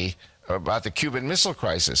Kennedy about the Cuban Missile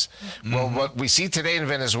Crisis. Mm-hmm. Well, what we see today in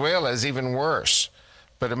Venezuela is even worse.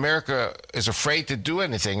 But America is afraid to do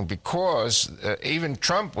anything because even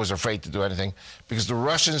Trump was afraid to do anything because the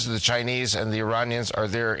Russians, the Chinese, and the Iranians are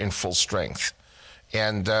there in full strength.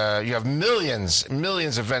 And you have millions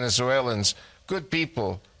of Venezuelans, good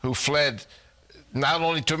people, who fled not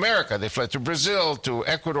only to America, they fled to Brazil, to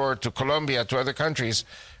Ecuador, to Colombia, to other countries.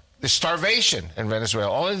 There's starvation in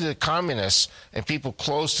Venezuela. Only the communists and people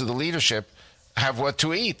close to the leadership have what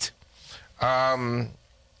to eat.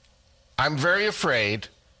 I'm very afraid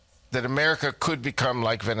that America could become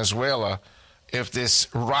like Venezuela if this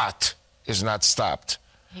rot is not stopped.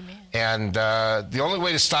 Amen. And the only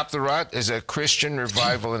way to stop the rot is a Christian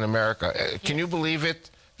revival in America. Can you believe it,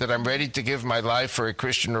 that I'm ready to give my life for a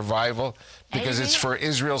Christian revival? Because Amen. it's for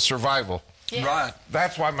Israel's survival. Yes. Right.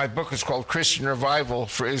 That's why my book is called Christian Revival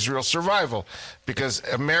for Israel's Survival, because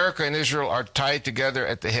America and Israel are tied together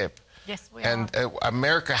at the hip. Yes, we And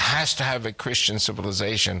America has to have a Christian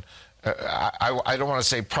civilization. I don't want to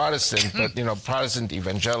say Protestant, but, Protestant,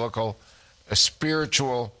 evangelical, a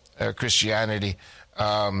spiritual Christianity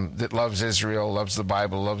that loves Israel, loves the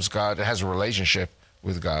Bible, loves God. It has a relationship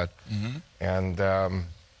with God. Mm-hmm.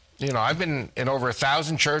 And, I've been in over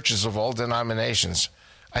 1,000 churches of all denominations.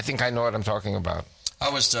 I think I know what I'm talking about. I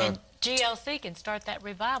was And GLC can start that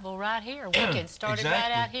revival right here. We can start it right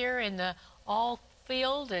Exactly. out here in the all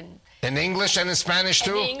field and In English and in Spanish,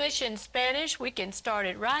 too? in English and Spanish. We can start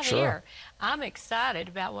it right Sure. here. I'm excited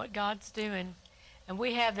about what God's doing, and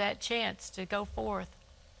we have that chance to go forth.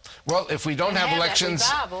 Well, if we don't And have have that elections,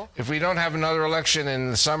 revival. if we don't have another election in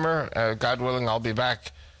the summer, God willing, I'll be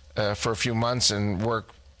back for a few months and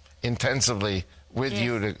work intensively with Yes.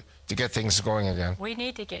 you to get things going again. We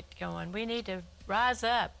need to get going. We need to rise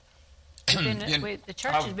up. The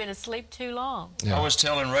church has been asleep too long. Yeah. I was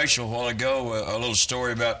telling Rachel a while ago a little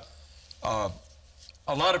story about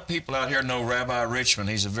a lot of people out here know Rabbi Richmond.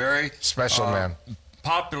 He's a very Special man.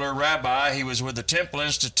 popular rabbi. He was with the Temple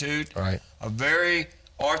Institute, Right. a very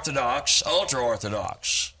orthodox,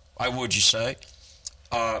 ultra-orthodox, would you say,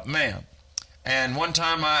 man. And one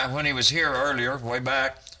time when he was here earlier, way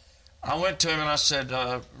back, I went to him and I said,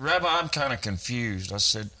 Rabbi, I'm kind of confused. I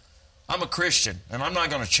said, I'm a Christian, and I'm not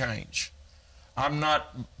going to change. I'm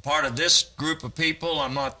not part of this group of people.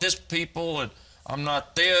 I'm not this people, and I'm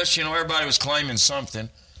not this. Everybody was claiming something.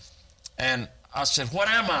 And I said, what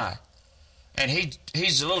am I? And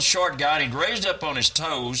he's a little short guy, and he raised up on his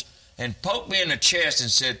toes and poked me in the chest and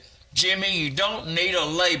said, Jimmy, you don't need a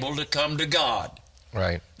label to come to God.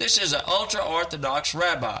 Right. This is an ultra-Orthodox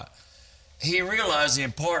rabbi. He realized the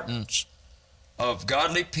importance of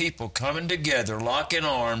godly people coming together, locking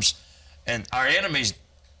arms, and our enemy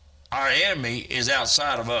is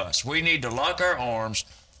outside of us. We need to lock our arms,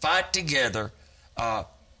 fight together,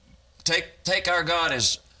 take our God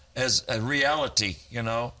as a reality,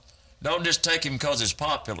 Don't just take him because it's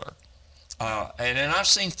popular. And I've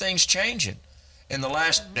seen things changing in the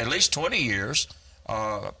last at least 20 years.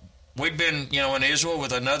 We've been, in Israel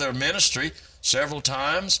with another ministry several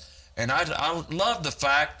times, and I love the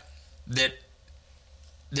fact that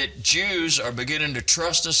Jews are beginning to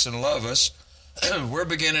trust us and love us. We're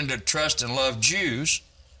beginning to trust and love Jews,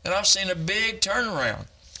 and I've seen a big turnaround.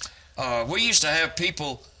 We used to have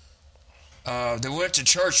people that we went to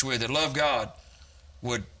church with that loved God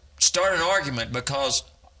would start an argument because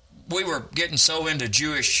we were getting so into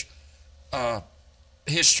Jewish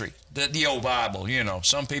history, the old Bible,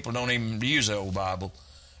 Some people don't even use the old Bible.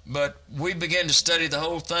 But we began to study the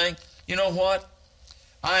whole thing. You know what?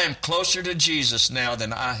 I am closer to Jesus now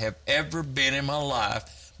than I have ever been in my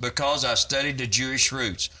life because I studied the Jewish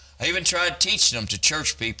roots. I even tried teaching them to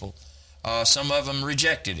church people. Some of them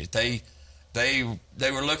rejected it. They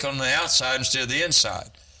were looking on the outside instead of the inside.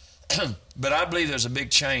 But I believe there's a big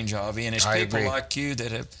change, Avi, and it's people agree. like you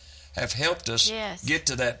that have helped us Yes. get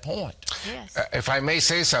to that point. Yes. If I may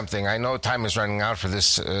say something, I know time is running out for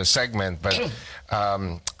this segment, but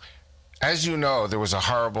as you know, there was a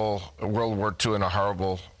horrible World War II and a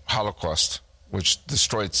horrible Holocaust, which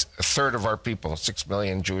destroyed a third of our people, 6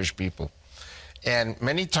 million Jewish people. And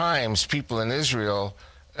many times people in Israel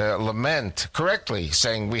lament, correctly,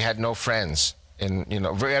 saying we had no friends. We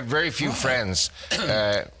had very few friends.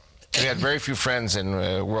 We had very few friends in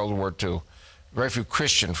World War II, very few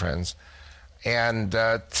Christian friends. And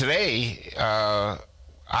today, I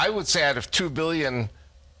would say out of 2 billion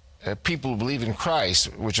people who believe in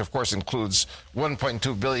Christ, which of course includes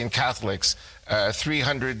 1.2 billion Catholics,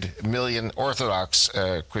 300 million Orthodox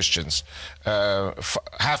Christians,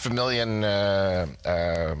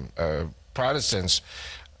 500,000 Protestants,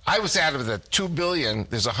 I would say out of the 2 billion,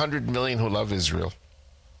 there's 100 million who love Israel.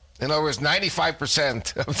 In other words,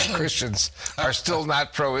 95% of the Christians are still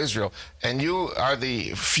not pro-Israel. And you are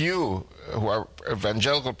the few who are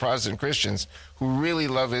evangelical Protestant Christians who really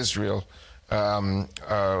love Israel,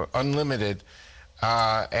 unlimited.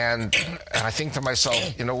 And I think to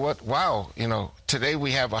myself, you know what? Wow, today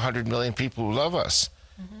we have 100 million people who love us,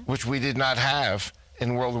 which we did not have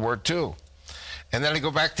in World War II. And then I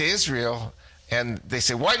go back to Israel, and they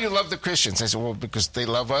say, why do you love the Christians? I say, well, because they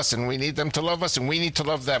love us, and we need them to love us, and we need to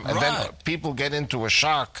love them. And then people get into a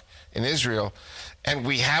shock in Israel, and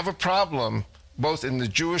we have a problem both in the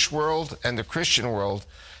Jewish world and the Christian world,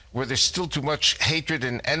 where there's still too much hatred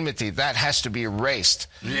and enmity, that has to be erased.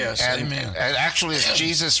 Yes, amen. And actually,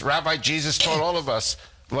 as Rabbi Jesus taught all of us,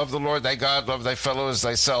 love the Lord thy God, love thy fellow as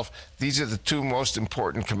thyself. These are the two most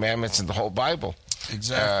important commandments in the whole Bible.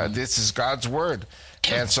 Exactly. This is God's word.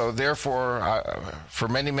 And so therefore, for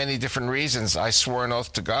many, many different reasons, I swore an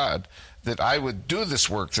oath to God that I would do this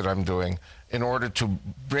work that I'm doing in order to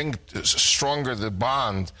bring stronger the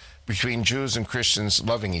bond between Jews and Christians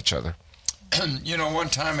loving each other. You know, one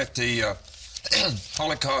time at the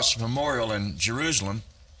Holocaust Memorial in Jerusalem,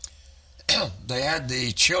 they had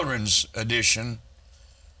the children's edition,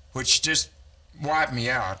 which just wiped me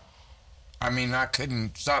out. I mean, I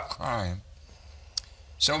couldn't stop crying.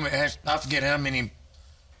 So I forget how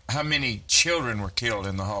many children were killed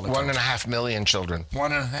in the Holocaust. 1.5 million children.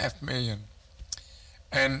 1.5 million.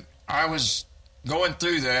 And I was going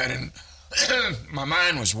through that, and my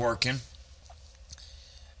mind was working.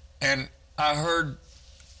 And I heard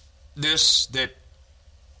this, that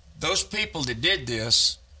those people that did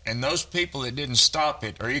this and those people that didn't stop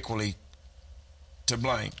it are equally to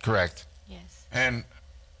blame. Correct. Yes. And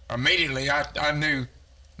immediately I knew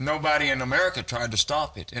nobody in America tried to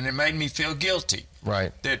stop it, and it made me feel guilty.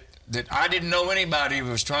 Right. That I didn't know anybody who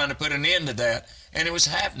was trying to put an end to that, and it was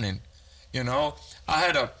happening. You know, I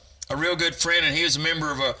had a real good friend, and he was a member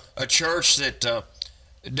of a church that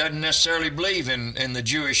doesn't necessarily believe in the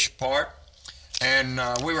Jewish part, and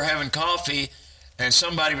we were having coffee, and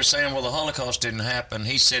somebody was saying, well, the Holocaust didn't happen.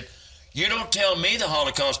 He said, you don't tell me the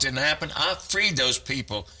Holocaust didn't happen. I freed those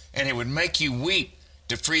people, and it would make you weep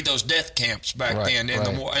to free those death camps back then in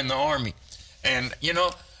the war, in the army. And, you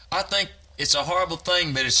know, I think it's a horrible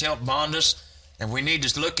thing, but it's helped bond us, and we need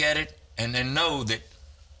to look at it and then know that,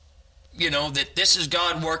 you know, that this is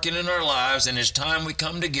God working in our lives, and it's time we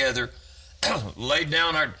come together, lay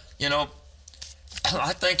down our, you know,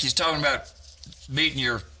 I think he's talking about beating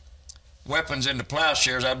your weapons into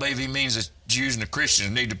plowshares. I believe he means that Jews and the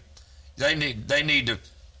Christians need to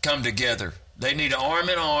come together. They need to arm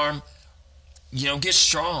in arm, you know, get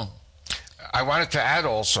strong. I wanted to add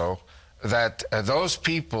also that those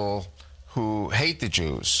people who hate the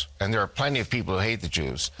Jews, and there are plenty of people who hate the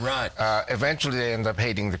Jews, right? Eventually they end up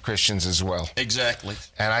hating the Christians as well. Exactly.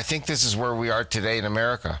 And I think this is where we are today in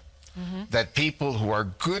America. Mm-hmm. That people who are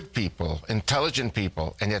good people, intelligent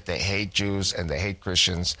people, and yet they hate Jews and they hate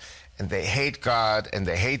Christians and they hate God and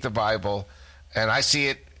they hate the Bible. And I see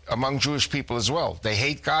it among Jewish people as well. They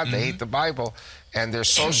hate God, they hate the Bible, and they're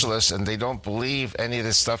socialists and they don't believe any of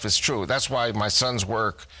this stuff is true. That's why my son's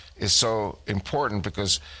work is so important,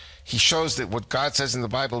 because he shows that what God says in the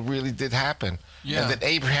Bible really did happen. Yeah. And that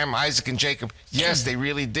Abraham, Isaac, and Jacob, yes, they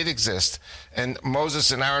really did exist. And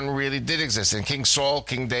Moses and Aaron really did exist. And King Saul,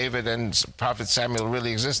 King David, and Prophet Samuel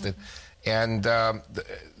really existed. And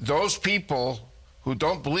those people who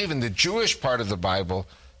don't believe in the Jewish part of the Bible,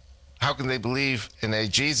 how can they believe in a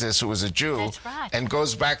Jesus who was a Jew? That's right. And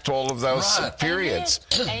goes back to all of those periods?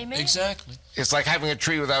 Amen. Exactly. It's like having a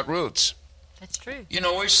tree without roots. That's true. You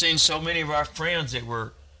know, we've seen so many of our friends that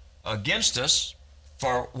were against us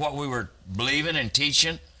for what we were believing and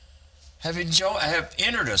teaching have entered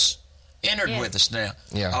with us now.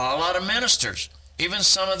 Yeah. A lot of ministers, even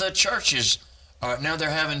some of the churches, now they're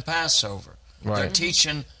having Passover. Right. They're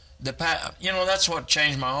teaching you know, that's what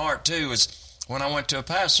changed my heart too, is when I went to a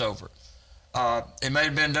Passover. It may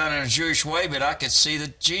have been done in a Jewish way, but I could see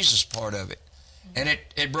the Jesus part of it, and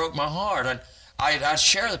it broke my heart. I'd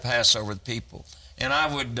share the Passover with people, and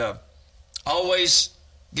I would always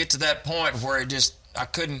get to that point where I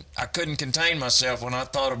couldn't contain myself when I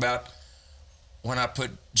thought about when I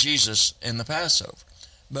put Jesus in the Passover.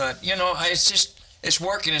 But you know, it's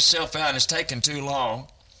working itself out, and it's taking too long.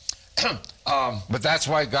 But that's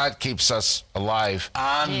why God keeps us alive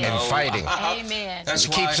and fighting. Amen. He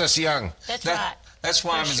keeps us young. That's right. That's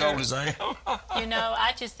why I'm as old as I am. You know,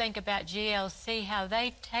 I just think about GLC, how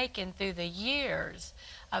they've taken through the years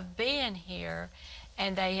of being here,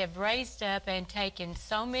 and they have raised up and taken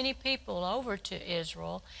so many people over to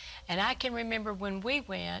Israel. And I can remember when we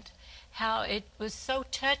went, how it was so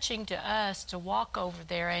touching to us to walk over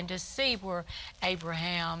there and to see where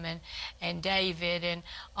Abraham and David and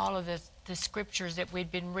all of the scriptures that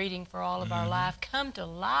we'd been reading for all of our life come to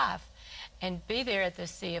life, and be there at the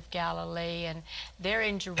Sea of Galilee, and there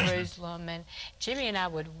in Jerusalem. And Jimmy and I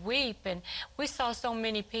would weep, and we saw so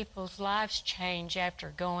many people's lives change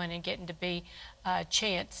after going and getting to be a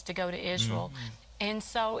chance to go to Israel. And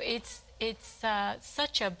so it's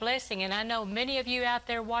such a blessing, and I know many of you out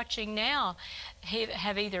there watching now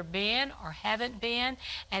have either been or haven't been,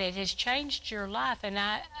 and it has changed your life. And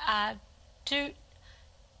I do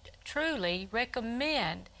truly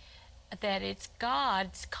recommend that it's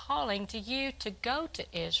God's calling to you to go to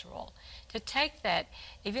Israel, to take that,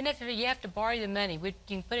 even if you have to borrow the money, you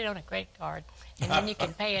can put it on a credit card, and then you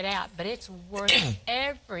can pay it out. But it's worth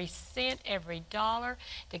every cent, every dollar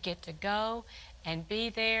to get to go and be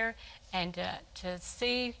there and to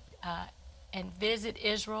see and visit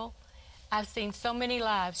Israel. I've seen so many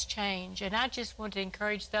lives change, and I just want to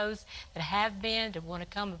encourage those that have been to want to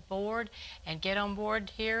come aboard and get on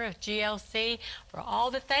board here at GLC for all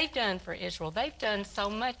that they've done for Israel. They've done so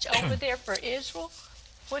much over there for Israel.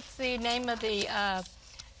 What's the name of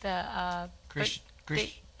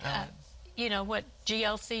you know what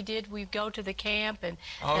GLC did? We go to the camp and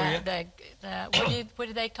what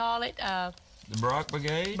did they call it? The Brock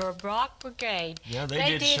Brigade. Brock Brigade. Yeah,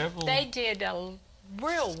 they did several. They did a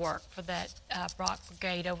real work for that Brock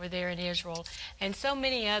Brigade over there in Israel, and so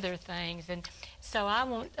many other things. And so I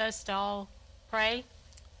want us to all pray.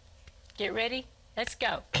 Get ready. Let's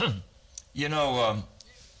go. You know,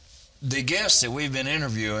 the guests that we've been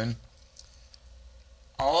interviewing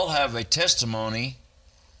all have a testimony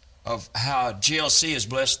of how GLC has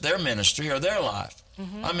blessed their ministry or their life.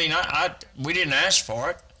 Mm-hmm. I mean, we didn't ask for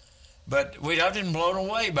it, but I've been blown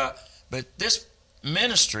away by. But this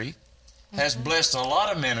ministry has blessed a lot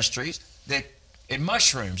of ministries that it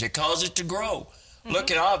mushrooms. It causes it to grow. Mm-hmm. Look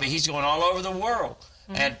at Avi; he's going all over the world,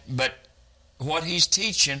 but what he's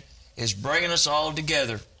teaching is bringing us all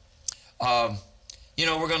together. You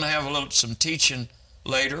know, we're going to have some teaching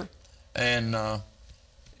later, and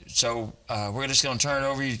so we're just going to turn it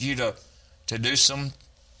over to you to do some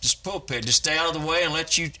just pulpit, just stay out of the way and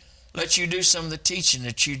let you do some of the teaching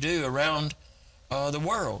that you do around the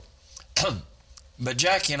world. But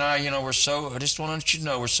Jackie and I, you know, I just want to let you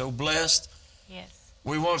know we're so blessed. Yes.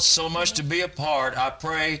 We want so much to be a part.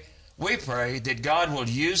 We pray that God will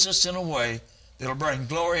use us in a way that'll bring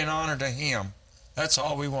glory and honor to Him. That's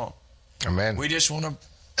all we want. Amen. We just want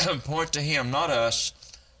to point to Him, not us.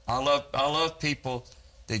 I love people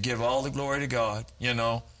that give all the glory to God. You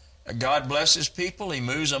know, God blesses people. He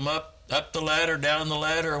moves them up the ladder, down the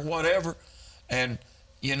ladder, or whatever. And,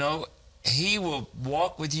 you know, He will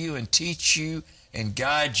walk with you and teach you and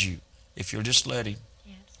guide you if you'll just let Him.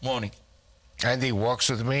 Yes. Won't He? And He walks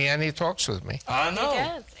with me and He talks with me. I know. He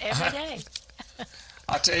does, every day.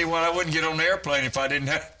 I tell you what, I wouldn't get on the airplane if I didn't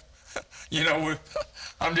have, you know,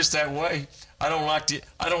 I'm just that way. I don't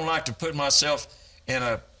like to put myself in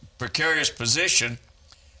a precarious position.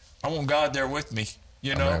 I want God there with me,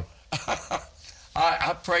 you know.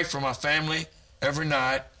 I pray for my family every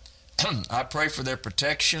night. I pray for their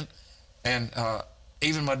protection, and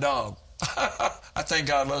even my dog. I think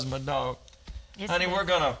God loves my dog. Yes, honey, we're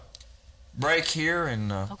going to break here,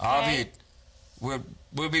 and Avi,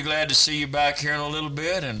 we'll be glad to see you back here in a little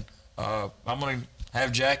bit, and I'm going to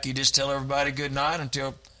have Jackie just tell everybody good night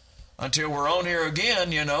until we're on here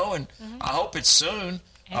again, you know, and I hope it's soon.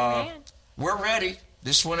 We're ready.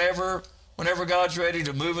 Just whenever God's ready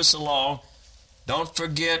to move us along, don't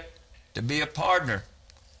forget to be a partner.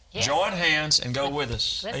 Yes. Join hands and go with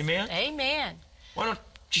us. Amen? Amen. Why don't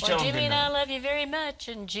you tell them Jimmy good and I night? love you very much,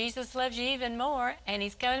 and Jesus loves you even more, and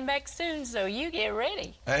He's coming back soon, so you get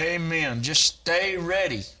ready. Amen. Just stay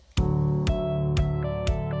ready.